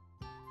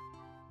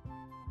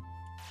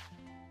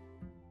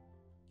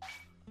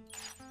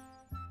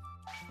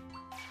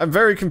 I'm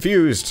very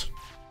confused.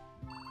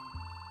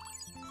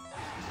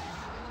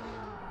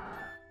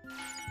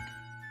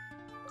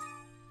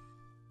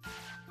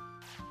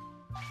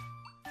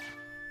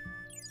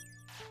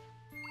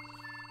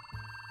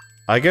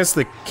 I guess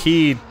the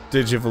key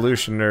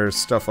Digivolution or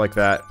stuff like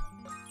that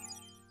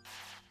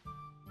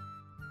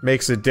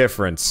makes a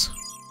difference.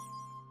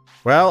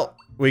 Well,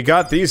 we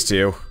got these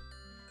two.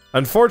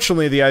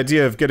 Unfortunately, the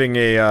idea of getting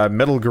a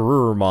Metal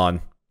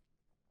Garurumon.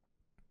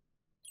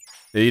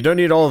 You don't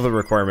need all of the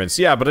requirements.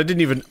 Yeah, but I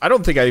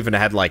don't think I even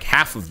had like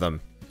half of them.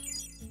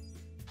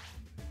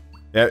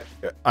 Yeah,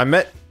 I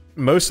met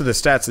most of the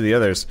stats of the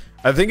others.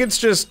 I think it's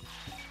just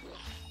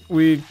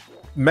we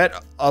met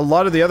a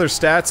lot of the other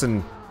stats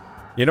and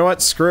you know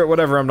what? Screw it,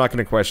 whatever, I'm not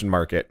gonna question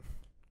mark it.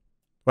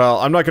 Well,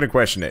 I'm not gonna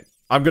question it.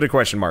 I'm gonna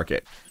question mark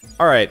it.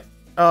 Alright,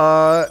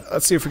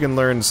 let's see if we can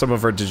learn some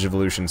of our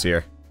Digivolutions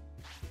here.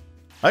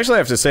 I actually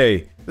have to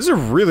say, this is a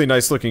really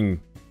nice looking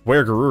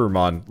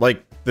Garurumon.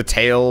 Like, the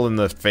tail and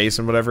the face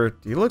and whatever.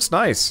 He looks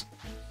nice.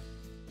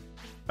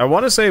 I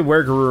want to say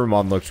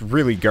Garurumon looked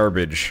really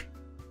garbage.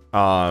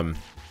 In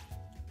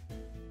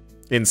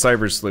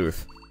Cyber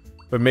Sleuth.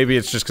 But maybe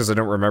it's just because I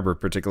don't remember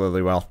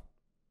particularly well.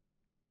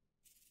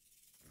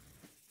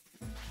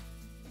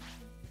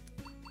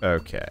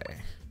 Okay.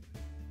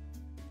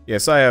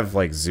 Yes, I have,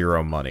 like,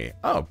 0 money.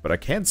 Oh, but I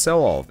can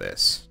sell all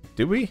this.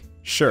 Do we?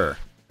 Sure.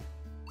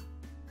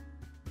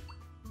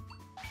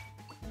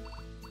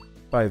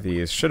 Buy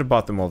these. Should have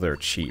bought them while they're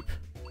cheap.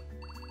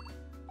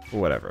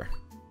 Whatever.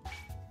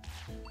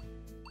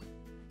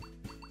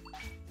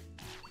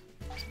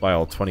 Let's buy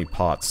all 20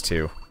 pots,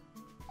 too.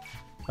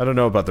 I don't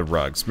know about the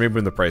rugs. Maybe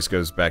when the price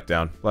goes back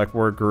down. Black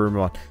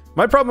Garurumon.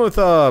 My problem with,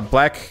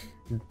 Black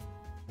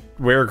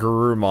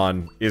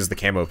Garurumon is the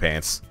camo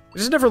pants. It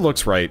just never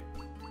looks right.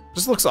 It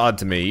just looks odd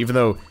to me, even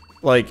though,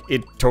 like,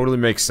 it totally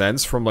makes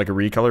sense from, like, a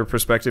recolor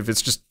perspective.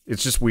 It's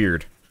just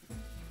weird.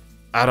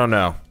 I don't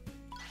know.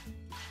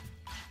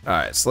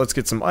 Alright, so let's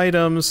get some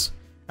items.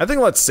 I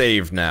think let's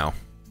save now.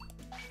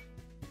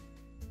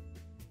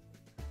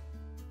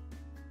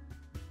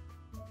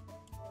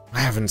 I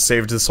haven't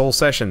saved this whole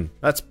session.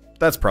 That's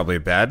probably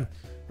bad.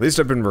 At least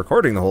I've been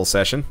recording the whole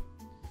session.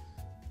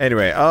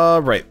 Anyway,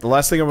 right. The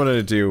last thing I wanted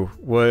to do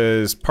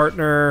was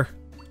partner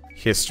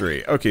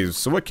history. Okay,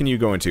 so what can you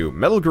go into?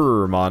 Metal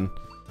Garurumon,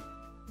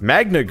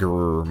 Magna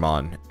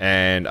Garurumon,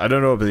 and I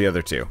don't know about the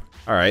other two.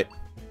 Alright.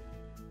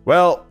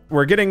 Well,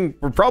 we're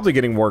probably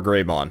getting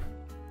Wargreymon.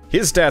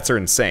 His stats are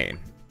insane.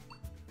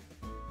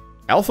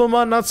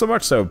 Alphamon, not so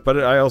much so,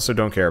 but I also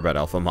don't care about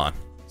Alphamon.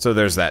 So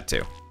there's that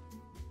too.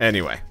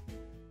 Anyway.